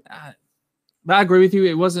die. But I agree with you,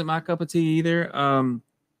 it wasn't my cup of tea either. But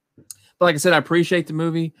like I said, I appreciate the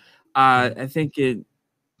movie. I think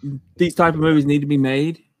these type of movies need to be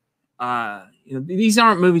made. These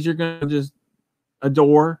aren't movies you're gonna just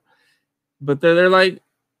adore, but they're going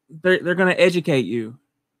to educate you,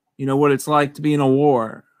 what it's like to be in a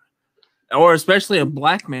war, or especially a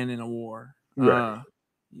black man in a war. Right.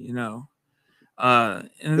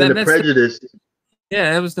 And the prejudice.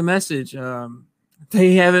 That was the message.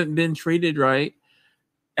 They haven't been treated right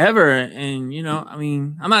ever. And, I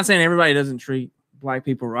mean, I'm not saying everybody doesn't treat black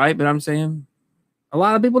people right, but I'm saying a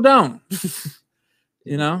lot of people don't,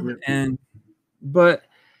 but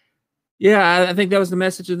yeah, I think that was the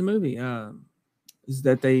message of the movie. Is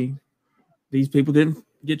that these people didn't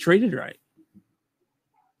get treated right.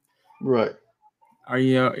 Right. Are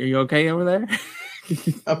you okay over there?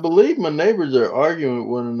 I believe my neighbors are arguing with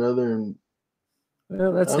one another, and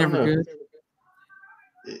well, that's never good.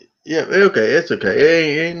 Yeah, okay, it's okay.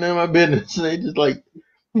 It ain't none of my business. They just like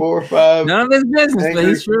 4 or 5. None of his business, but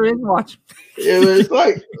he sure is watching. Yeah, it's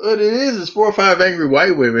like what it is 4 or 5 angry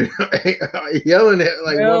white women yelling at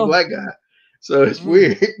one black guy. So it's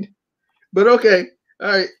weird. But okay,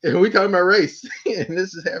 all right. We talking about race, and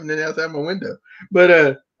this is happening outside my window.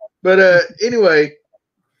 But anyway,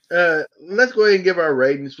 let's go ahead and give our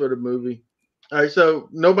ratings for the movie. All right, so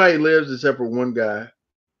Nobody Lives except for one guy,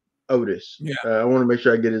 Otis. Yeah. I want to make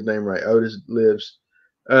sure I get his name right. Otis lives,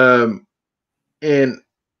 and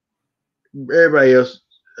everybody else,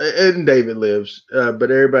 and David lives,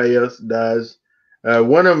 but everybody else dies.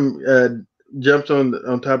 One of them jumps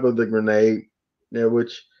on top of the grenade,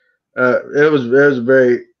 which. It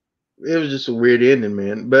was just a weird ending,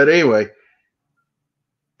 man. But anyway,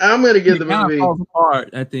 I'm gonna give the movie. It falls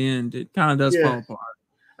apart at the end. It kind of does fall apart.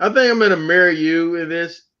 I think I'm gonna marry you in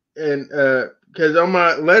this, and because on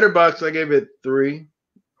my letterbox I gave it 3.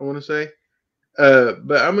 I want to say,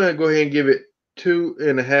 but I'm gonna go ahead and give it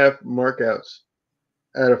 2.5 markouts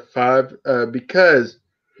out of 5 because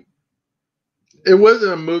it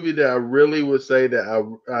wasn't a movie that I really would say that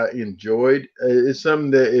I enjoyed. It's something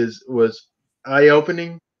that was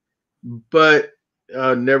eye-opening, but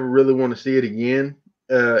I never really want to see it again.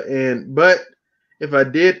 But if I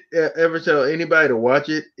did ever tell anybody to watch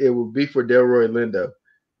it, it would be for Delroy Lindo.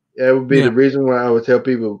 That would be the reason why I would tell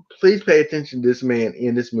people, please pay attention to this man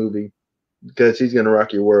in this movie because he's going to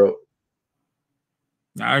rock your world.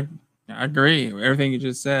 I agree with everything you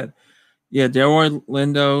just said. Yeah, Delroy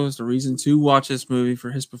Lindo is the reason to watch this movie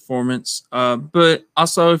for his performance. But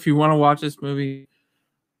also, if you want to watch this movie,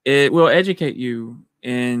 it will educate you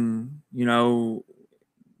in,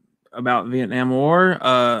 about Vietnam War,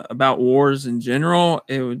 about wars in general.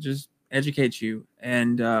 It would just educate you.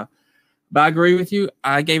 And but I agree with you.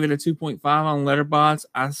 I gave it a 2.5 on Letterboxd.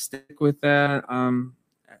 I stick with that.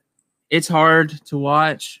 It's hard to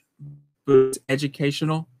watch, but it's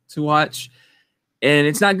educational to watch. And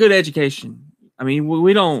it's not good education. I mean,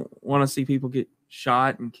 we don't want to see people get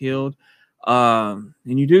shot and killed. And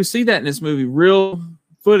you do see that in this movie, real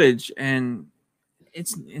footage, and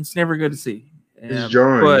it's never good to see. It's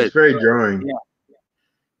jarring. It's very jarring.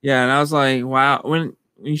 Yeah, and I was like, wow. When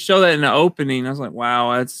you show that in the opening, I was like,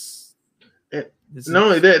 wow, that's. Not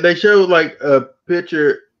only that, they showed like a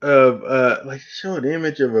picture of show an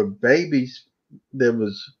image of a baby's that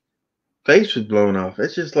was face was blown off.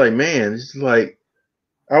 It's just like, man, it's just like.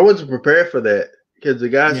 I wasn't prepared for that because the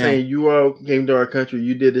guy saying you all came to our country,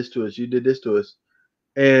 you did this to us, you did this to us,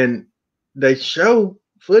 and they show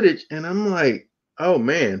footage, and I'm like, oh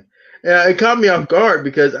man, it caught me off guard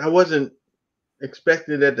because I wasn't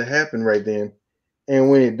expecting that to happen right then, and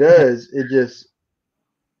when it does, it just,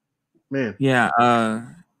 man. Yeah.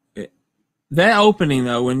 That opening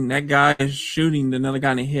though, when that guy is shooting another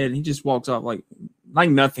guy in the head, he just walks off like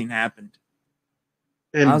nothing happened.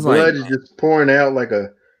 And I was blood like, is just pouring out like a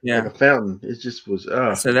yeah. fountain. It just was.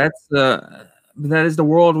 So that is the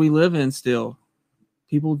world we live in still.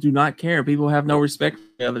 People do not care. People have no respect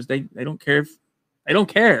for others. They don't care if they don't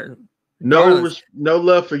care. No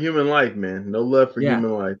love for human life, man. No love for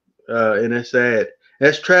human life. And that's sad.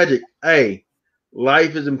 That's tragic. Hey,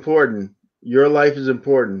 life is important. Your life is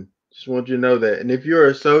important. Just want you to know that. And if you're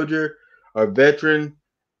a soldier or veteran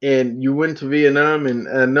and you went to Vietnam, and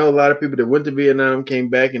I know a lot of people that went to Vietnam came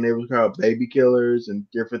back and they were called baby killers and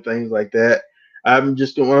different things like that. I want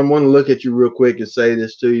to look at you real quick and say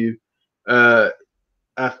this to you. I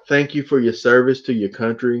thank you for your service to your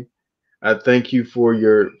country. I thank you for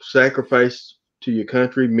your sacrifice to your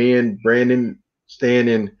country. Me and Brandon stand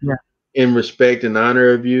in respect and honor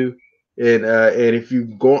of you. And if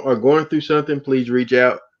you are going through something, please reach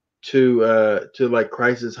out to like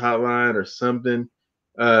crisis hotline or something.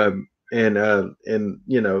 And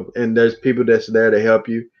there's people that's there to help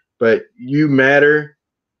you. But you matter,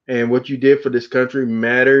 and what you did for this country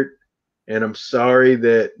mattered. And I'm sorry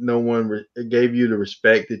that no one gave you the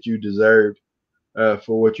respect that you deserved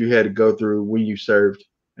for what you had to go through when you served.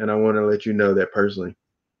 And I want to let you know that personally.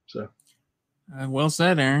 So, well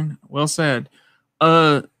said, Aaron. Well said.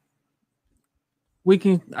 I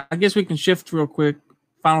guess we can shift real quick.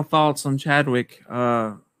 Final thoughts on Chadwick.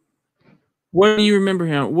 What do you remember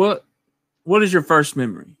him? What is your first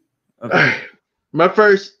memory of him? My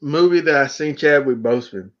first movie that I seen Chadwick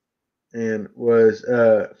Boseman and was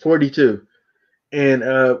 42. And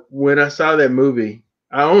when I saw that movie,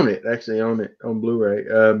 I own it on Blu-ray.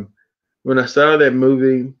 When I saw that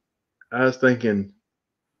movie, I was thinking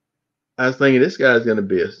this guy's gonna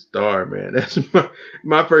be a star, man. That's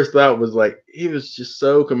my first thought was like, he was just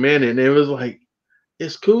so commanding. And it was like,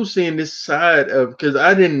 it's cool seeing this side of, because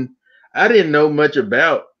I didn't know much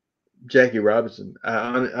about Jackie Robinson.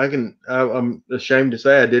 I'm ashamed to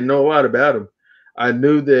say I didn't know a lot about him. I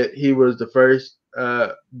knew that he was the first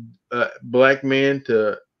black man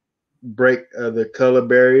to break the color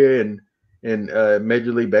barrier in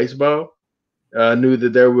Major League Baseball. I knew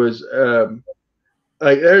that there was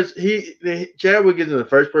Chadwick isn't the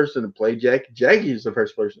first person to play Jackie. Jackie is the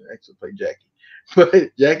first person to actually play Jackie, but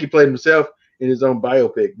Jackie played himself in his own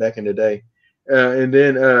biopic back in the day, and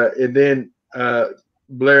then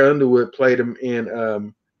Blair Underwood played him in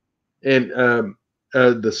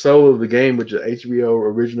The Soul of the Game, which is an HBO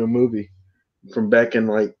original movie from back in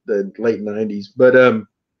like the late 90s. But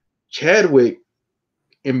Chadwick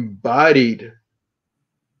embodied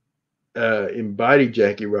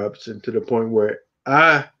Jackie Robinson to the point where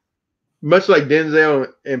much like Denzel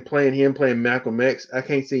and playing Malcolm X, I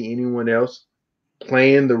can't see anyone else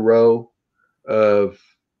playing the role of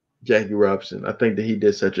Jackie Robinson. I think that he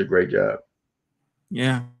did such a great job.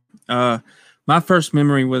 Yeah. My first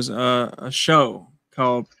memory was a show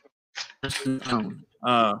called Persons Unknown.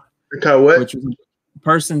 Called what? Which was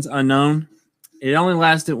Persons Unknown. It only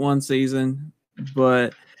lasted one season,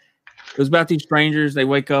 but it was about these strangers. They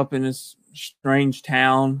wake up in this strange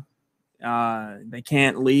town. They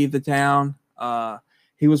can't leave the town.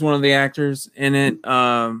 He was one of the actors in it.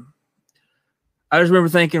 I just remember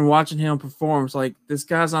thinking, watching him perform, it's like, this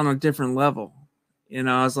guy's on a different level. You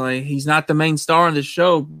know, I was like, he's not the main star in the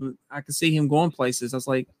show, but I could see him going places. I was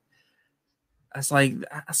like, I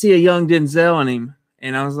see a young Denzel in him,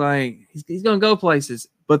 and I was like, he's gonna go places.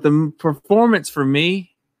 But the performance for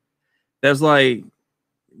me, that was like,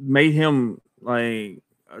 made him like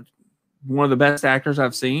one of the best actors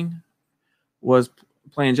I've seen, was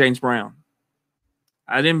playing James Brown.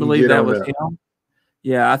 I didn't believe that was him.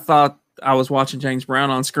 Yeah, I thought I was watching James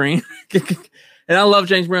Brown on screen. And I love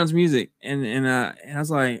James Brown's music. And I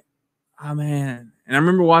was like, oh man. And I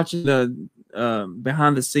remember watching the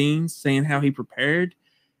behind the scenes, saying how he prepared.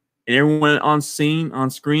 And everyone on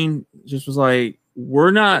screen just was like,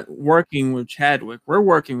 we're not working with Chadwick, we're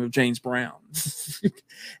working with James Brown.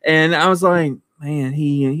 And I was like, man,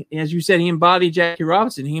 he, as you said, he embodied Jackie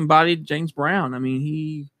Robinson. He embodied James Brown. I mean,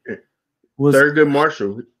 he was Thurgood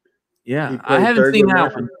Marshall. Yeah, I haven't seen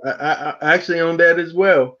that one. I actually own that as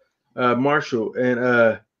well, Marshall,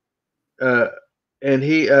 and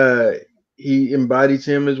he embodies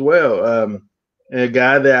him as well. And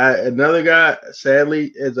another guy,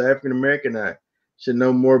 sadly, as an African American, I should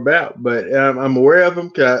know more about, but I'm aware of him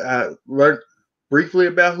because I learned briefly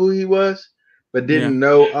about who he was, but didn't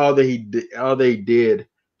know all that he did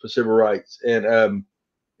for civil rights, and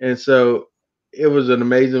so it was an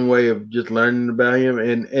amazing way of just learning about him.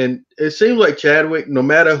 And it seems like Chadwick, no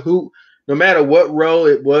matter what role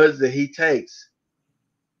it was that he takes,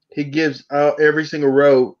 he gives every single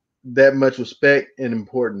role that much respect and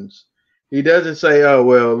importance. He doesn't say, "Oh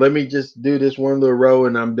well, let me just do this one little role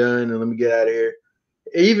and I'm done, and let me get out of here."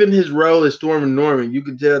 Even his role as Storm Norman, you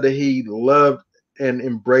can tell that he loved and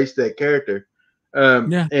embraced that character.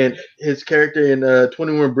 And his character in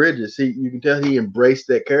 21 Bridges, you can tell he embraced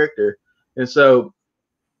that character. And so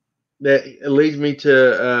that leads me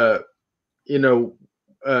to,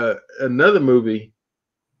 another movie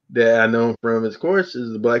that I know him from, of course,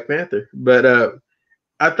 is the Black Panther. But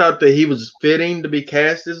I thought that he was fitting to be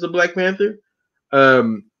cast as the Black Panther.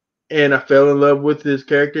 And I fell in love with his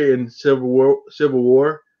character in Civil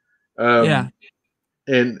War. And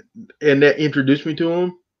that introduced me to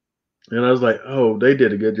him. And I was like, oh, they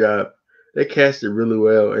did a good job. They cast it really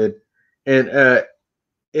well.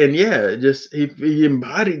 And yeah, just he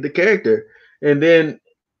embodied the character. And then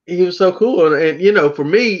he was so cool. And for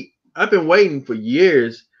me, I've been waiting for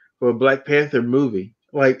years for a Black Panther movie.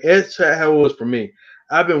 Like, that's how it was for me.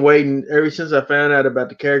 I've been waiting ever since I found out about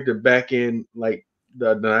the character back in like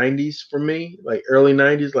the 90s for me, like early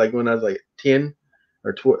 90s, like when I was like 10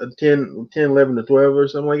 or 10, 11 to 12 or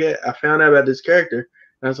something like that. I found out about this character.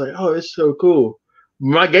 And I was like, oh, it's so cool.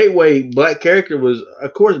 My gateway Black character was,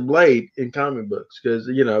 of course, Blade in comic books, because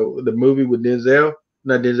the movie with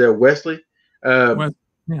Wesley.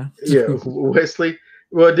 Wesley.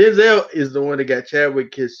 Well, Denzel is the one that got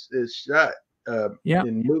Chadwick his shot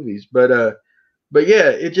in movies, but yeah,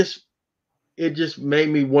 it just made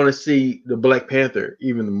me want to see the Black Panther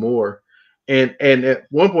even more. And at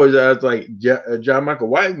one point I was like, John Michael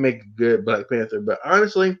White make a good Black Panther, but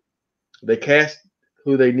honestly, they cast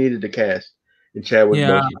who they needed to cast in Chadwick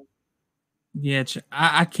Boseman. Yeah,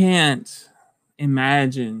 I can't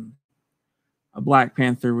imagine a Black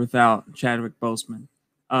Panther without Chadwick Boseman.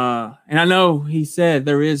 And I know he said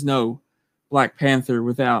there is no Black Panther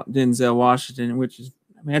without Denzel Washington, which is,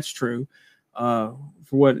 that's true. For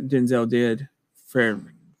what Denzel did for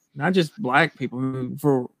not just Black people,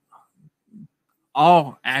 for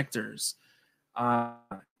all actors.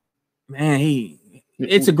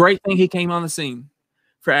 It's a great thing he came on the scene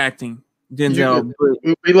for acting. Denzel.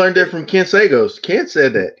 We learned that from Ken Sagos. Ken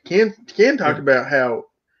said that. Ken talked about how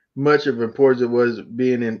much of importance it was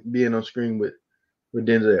being on screen with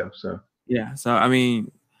Denzel. So yeah. So I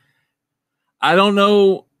mean, I don't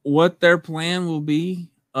know what their plan will be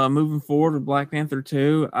moving forward with Black Panther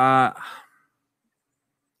 2. I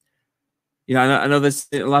know this.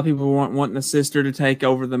 A lot of people wanting the sister to take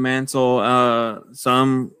over the mantle.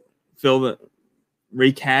 Some feel that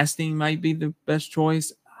recasting might be the best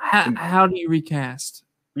choice. How do you recast?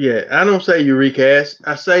 Yeah, I don't say you recast.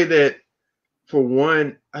 I say that, for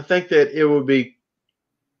one, I think that it would be.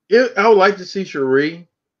 I would like to see Shuri,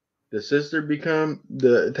 the sister,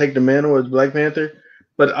 take the mantle as Black Panther.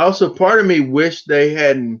 But also, part of me wish they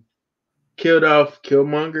hadn't killed off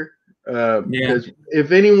Killmonger. Because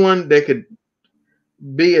if anyone that could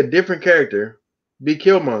be a different character, be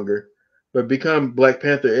Killmonger, but become Black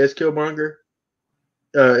Panther as Killmonger,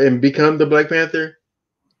 and become the Black Panther,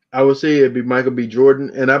 I would say it'd be Michael B.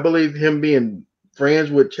 Jordan. And I believe him being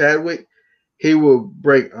friends with Chadwick, he will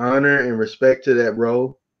bring honor and respect to that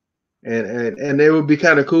role. And it would be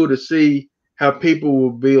kind of cool to see how people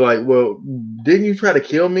will be like, well, didn't you try to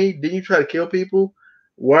kill me? Didn't you try to kill people?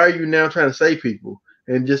 Why are you now trying to save people?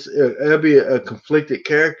 And just it'll be a conflicted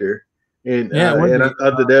character. And I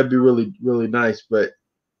thought that'd be really, really nice. But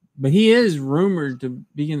he is rumored to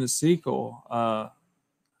be in the sequel. I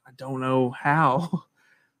don't know how.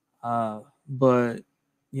 But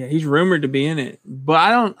yeah, he's rumored to be in it.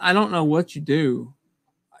 But I don't know what you do.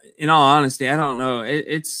 In all honesty, I don't know.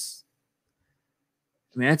 It's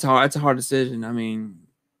a hard decision. I mean,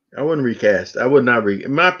 I wouldn't recast. I would not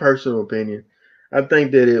in my personal opinion, I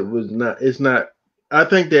think that it's not. I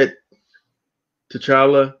think that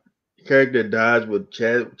T'Challa, the character that dies with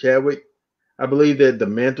Chadwick, I believe that the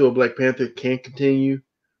mantle of Black Panther can continue.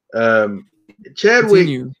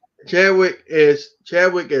 Chadwick as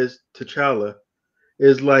T'Challa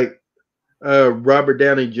is like Robert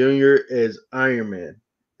Downey Jr. as Iron Man,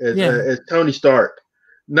 as Tony Stark.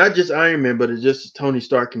 Not just Iron Man, but it's just Tony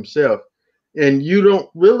Stark himself. And you don't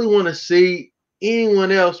really want to see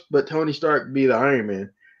anyone else but Tony Stark be the Iron Man.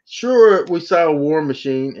 Sure, we saw War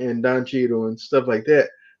Machine and Don Cheadle and stuff like that,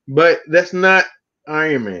 but that's not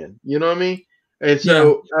Iron Man. You know what I mean? And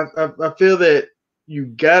so I feel that you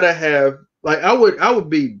gotta have, like, I would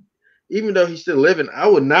be, even though he's still living, I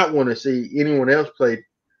would not want to see anyone else play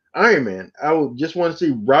Iron Man. I would just want to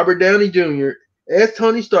see Robert Downey Jr. as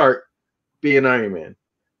Tony Stark be an Iron Man.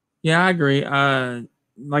 Yeah, I agree.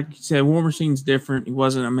 Like you said, War Machine's different. He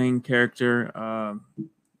wasn't a main character.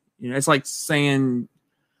 It's like saying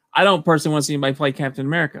I don't personally want to see anybody play Captain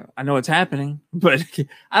America. I know it's happening, but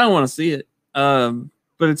I don't want to see it.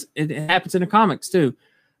 But it happens in the comics too.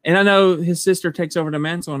 And I know his sister takes over the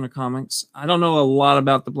mantle in the comics. I don't know a lot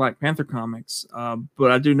about the Black Panther comics,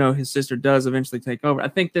 but I do know his sister does eventually take over. I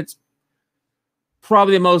think that's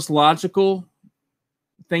probably the most logical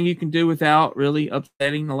thing you can do without really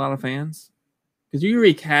upsetting a lot of fans. Because you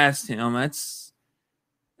recast him, that's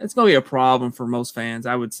going to be a problem for most fans,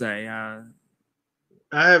 I would say. You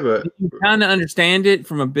kind of understand it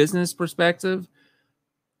from a business perspective,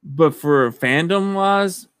 but for fandom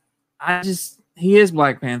wise, he is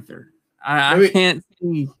Black Panther. I can't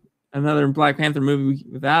see another Black Panther movie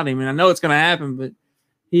without him, and I know it's going to happen, but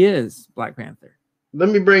he is Black Panther. Let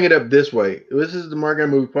me bring it up this way. This is the Mark Out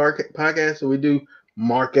Movie podcast, so we do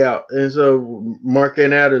mark out, and so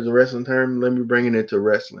marking out is a wrestling term. Let me bring it into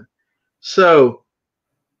wrestling. So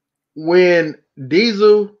when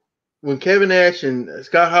Kevin Nash and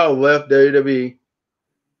Scott Hall left WWE,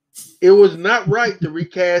 it was not right to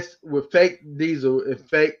recast with fake Diesel and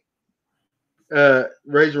fake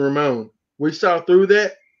Razor Ramon. We saw through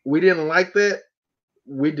that. We didn't like that.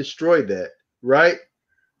 We destroyed that. Right.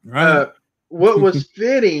 What was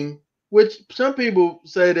fitting, which some people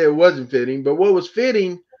say that it wasn't fitting, but what was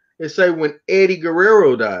fitting is say when Eddie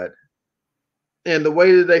Guerrero died, and the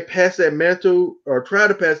way that they passed that mantle or try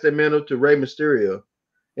to pass that mantle to Rey Mysterio,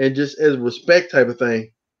 and just as a respect type of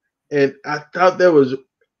thing. And I thought that was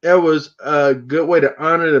a good way to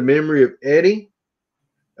honor the memory of Eddie.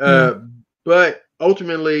 But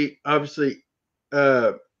ultimately, obviously,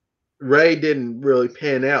 Rey didn't really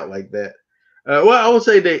pan out like that. I won't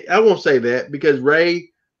say that because Rey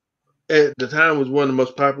at the time was one of the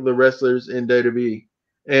most popular wrestlers in WWE.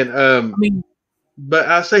 And but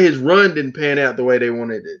I say his run didn't pan out the way they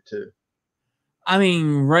wanted it to. I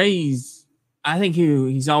mean, I think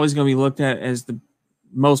he's always going to be looked at as the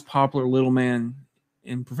most popular little man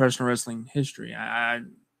in professional wrestling history.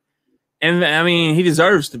 And I mean, he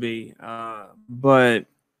deserves to be, but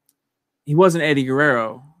he wasn't Eddie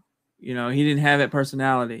Guerrero. He didn't have that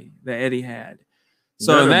personality that Eddie had.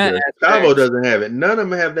 So Chavo doesn't have it. None of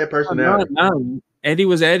them have that personality. No. Eddie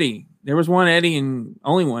was Eddie. There was one Eddie and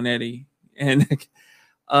only one Eddie. And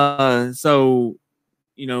so,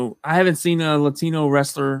 I haven't seen a Latino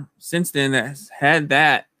wrestler since then that has had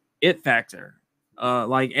that it factor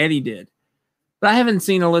like Eddie did. But I haven't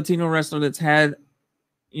seen a Latino wrestler that's had,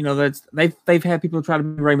 they've had people try to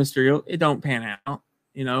be Rey Mysterio. It don't pan out.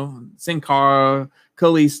 Sin Cara,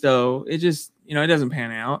 Kalisto. It just, it doesn't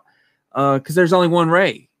pan out because there's only one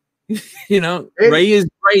Rey. Rey is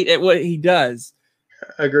great at what he does.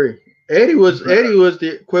 I agree. Eddie was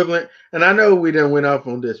the equivalent, and I know we didn't went off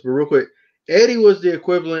on this, but real quick, Eddie was the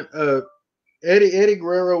equivalent of Eddie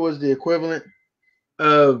Guerrero was the equivalent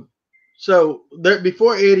of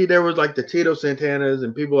before Eddie there was like the Tito Santanas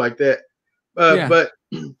and people like that, but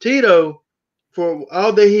Tito, for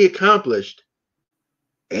all that he accomplished,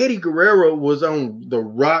 Eddie Guerrero was on the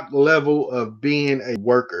Rock level of being a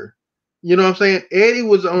worker. You know what I'm saying? Eddie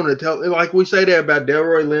was on like we say that about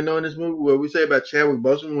Delroy Lindo in this movie, what we say about Chadwick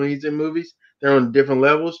Boseman when he's in movies, they're on different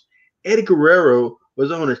levels. Eddie Guerrero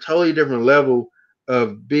was on a totally different level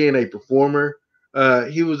of being a performer.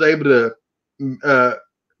 He was able to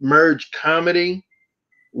merge comedy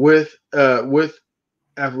with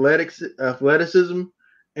athleticism,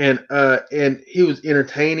 and he was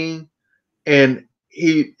entertaining, and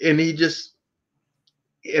he's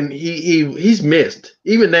missed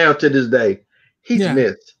even now to this day. He's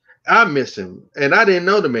missed. I miss him, and I didn't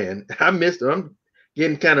know the man. I missed him. I'm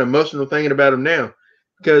getting kind of emotional thinking about him now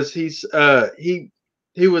because he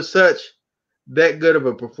was such that good of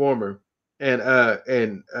a performer, and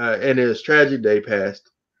it was tragic they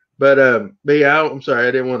passed. But yeah, I'm sorry,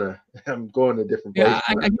 I didn't want to. I'm going to different place. Yeah,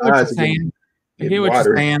 I get what you're saying. I get what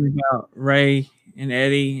you're saying about Rey and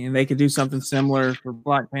Eddie, and they could do something similar for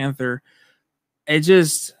Black Panther.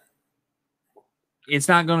 It's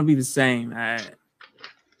not going to be the same.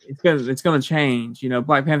 It's going to change.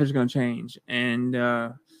 Black Panther's going to change, and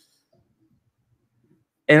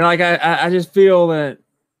like I just feel that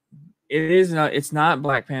it's not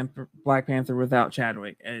Black Panther without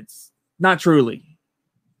Chadwick. It's not truly.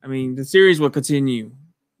 I mean, the series will continue.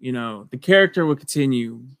 The character will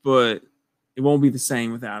continue, but it won't be the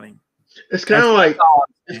same without him. It's kind of like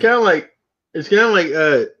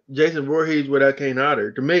Jason Voorhees without Kane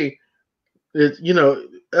Hodder. To me, it's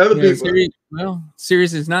other people.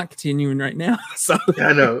 Series is not continuing right now. So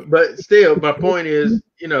I know, but still, my point is,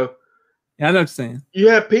 Yeah, I know what you're saying. You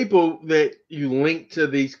have people that you link to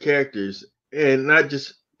these characters, and not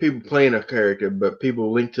just people playing a character, but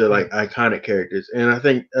people linked to like iconic characters. And I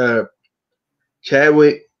think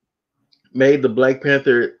Chadwick made the Black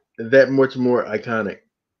Panther that much more iconic.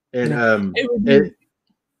 And it would be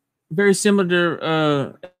very similar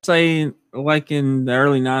to say like in the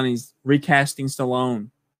early 90s, recasting Stallone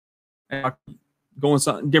and going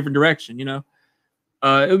some different direction, you know.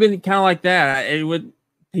 It would be kind of like that.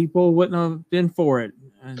 People wouldn't have been for it.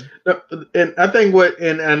 And I think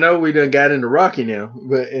and I know we done got into Rocky now,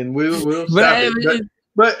 but we'll stop it.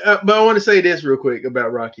 But I want to say this real quick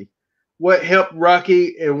about Rocky. What helped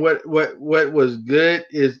Rocky and what was good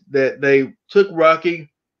is that they took Rocky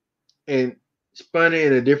and spun it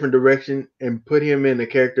in a different direction and put him in the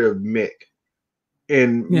character of Mick,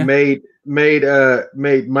 and made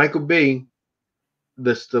Michael B.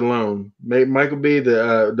 the Stallone, made Michael B.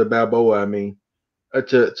 the Balboa. I mean,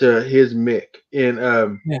 to his Mick, and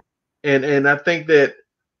I think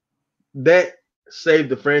that saved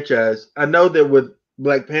the franchise. I know that with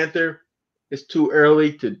Black Panther, it's too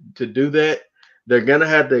early to do that. They're gonna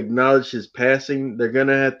have to acknowledge his passing. They're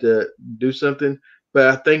gonna have to do something. But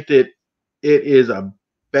I think that it is a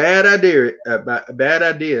bad idea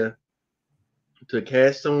to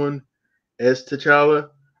cast someone as T'Challa.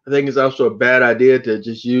 I think it's also a bad idea to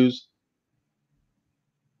just use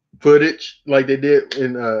footage like they did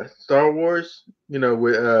in Star Wars, you know,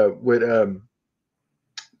 with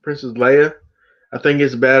Princess Leia. I think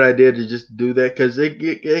it's a bad idea to just do that because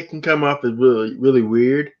it can come off as really, really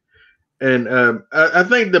weird. And I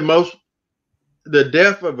think the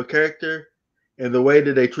death of a character and the way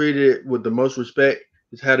that they treated it with the most respect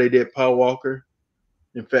is how they did Paul Walker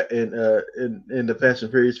in the Fast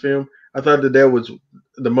and Furious film. I thought that was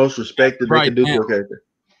the most respect that they could do to a character.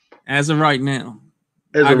 As of right now.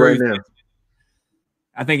 I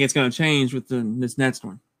think it's going to change with this next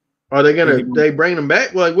one. Are they they bring them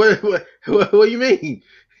back? Like what do you mean?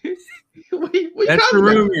 That's the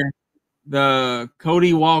rumor. The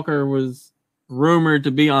Cody Walker was rumored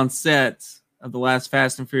to be on set of the last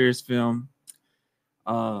Fast and Furious film.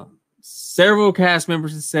 Several cast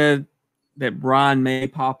members have said that Brian may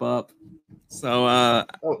pop up. So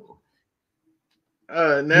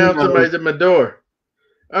now somebody's at my door.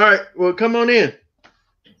 All right, well, come on in.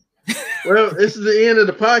 Well, this is the end of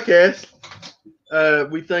the podcast.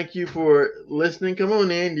 We thank you for listening. Come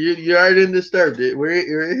on in. You already didn't disturb it. We're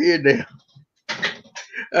here now.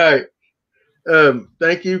 All right.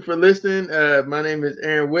 Thank you for listening. My name is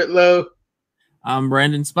Aaron Whitlow. I'm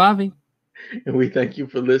Brandon Spivey. And we thank you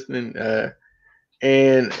for listening.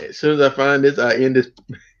 And as soon as I find this, I end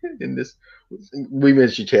this. We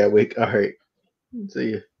miss you, Chadwick. All right. See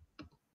you.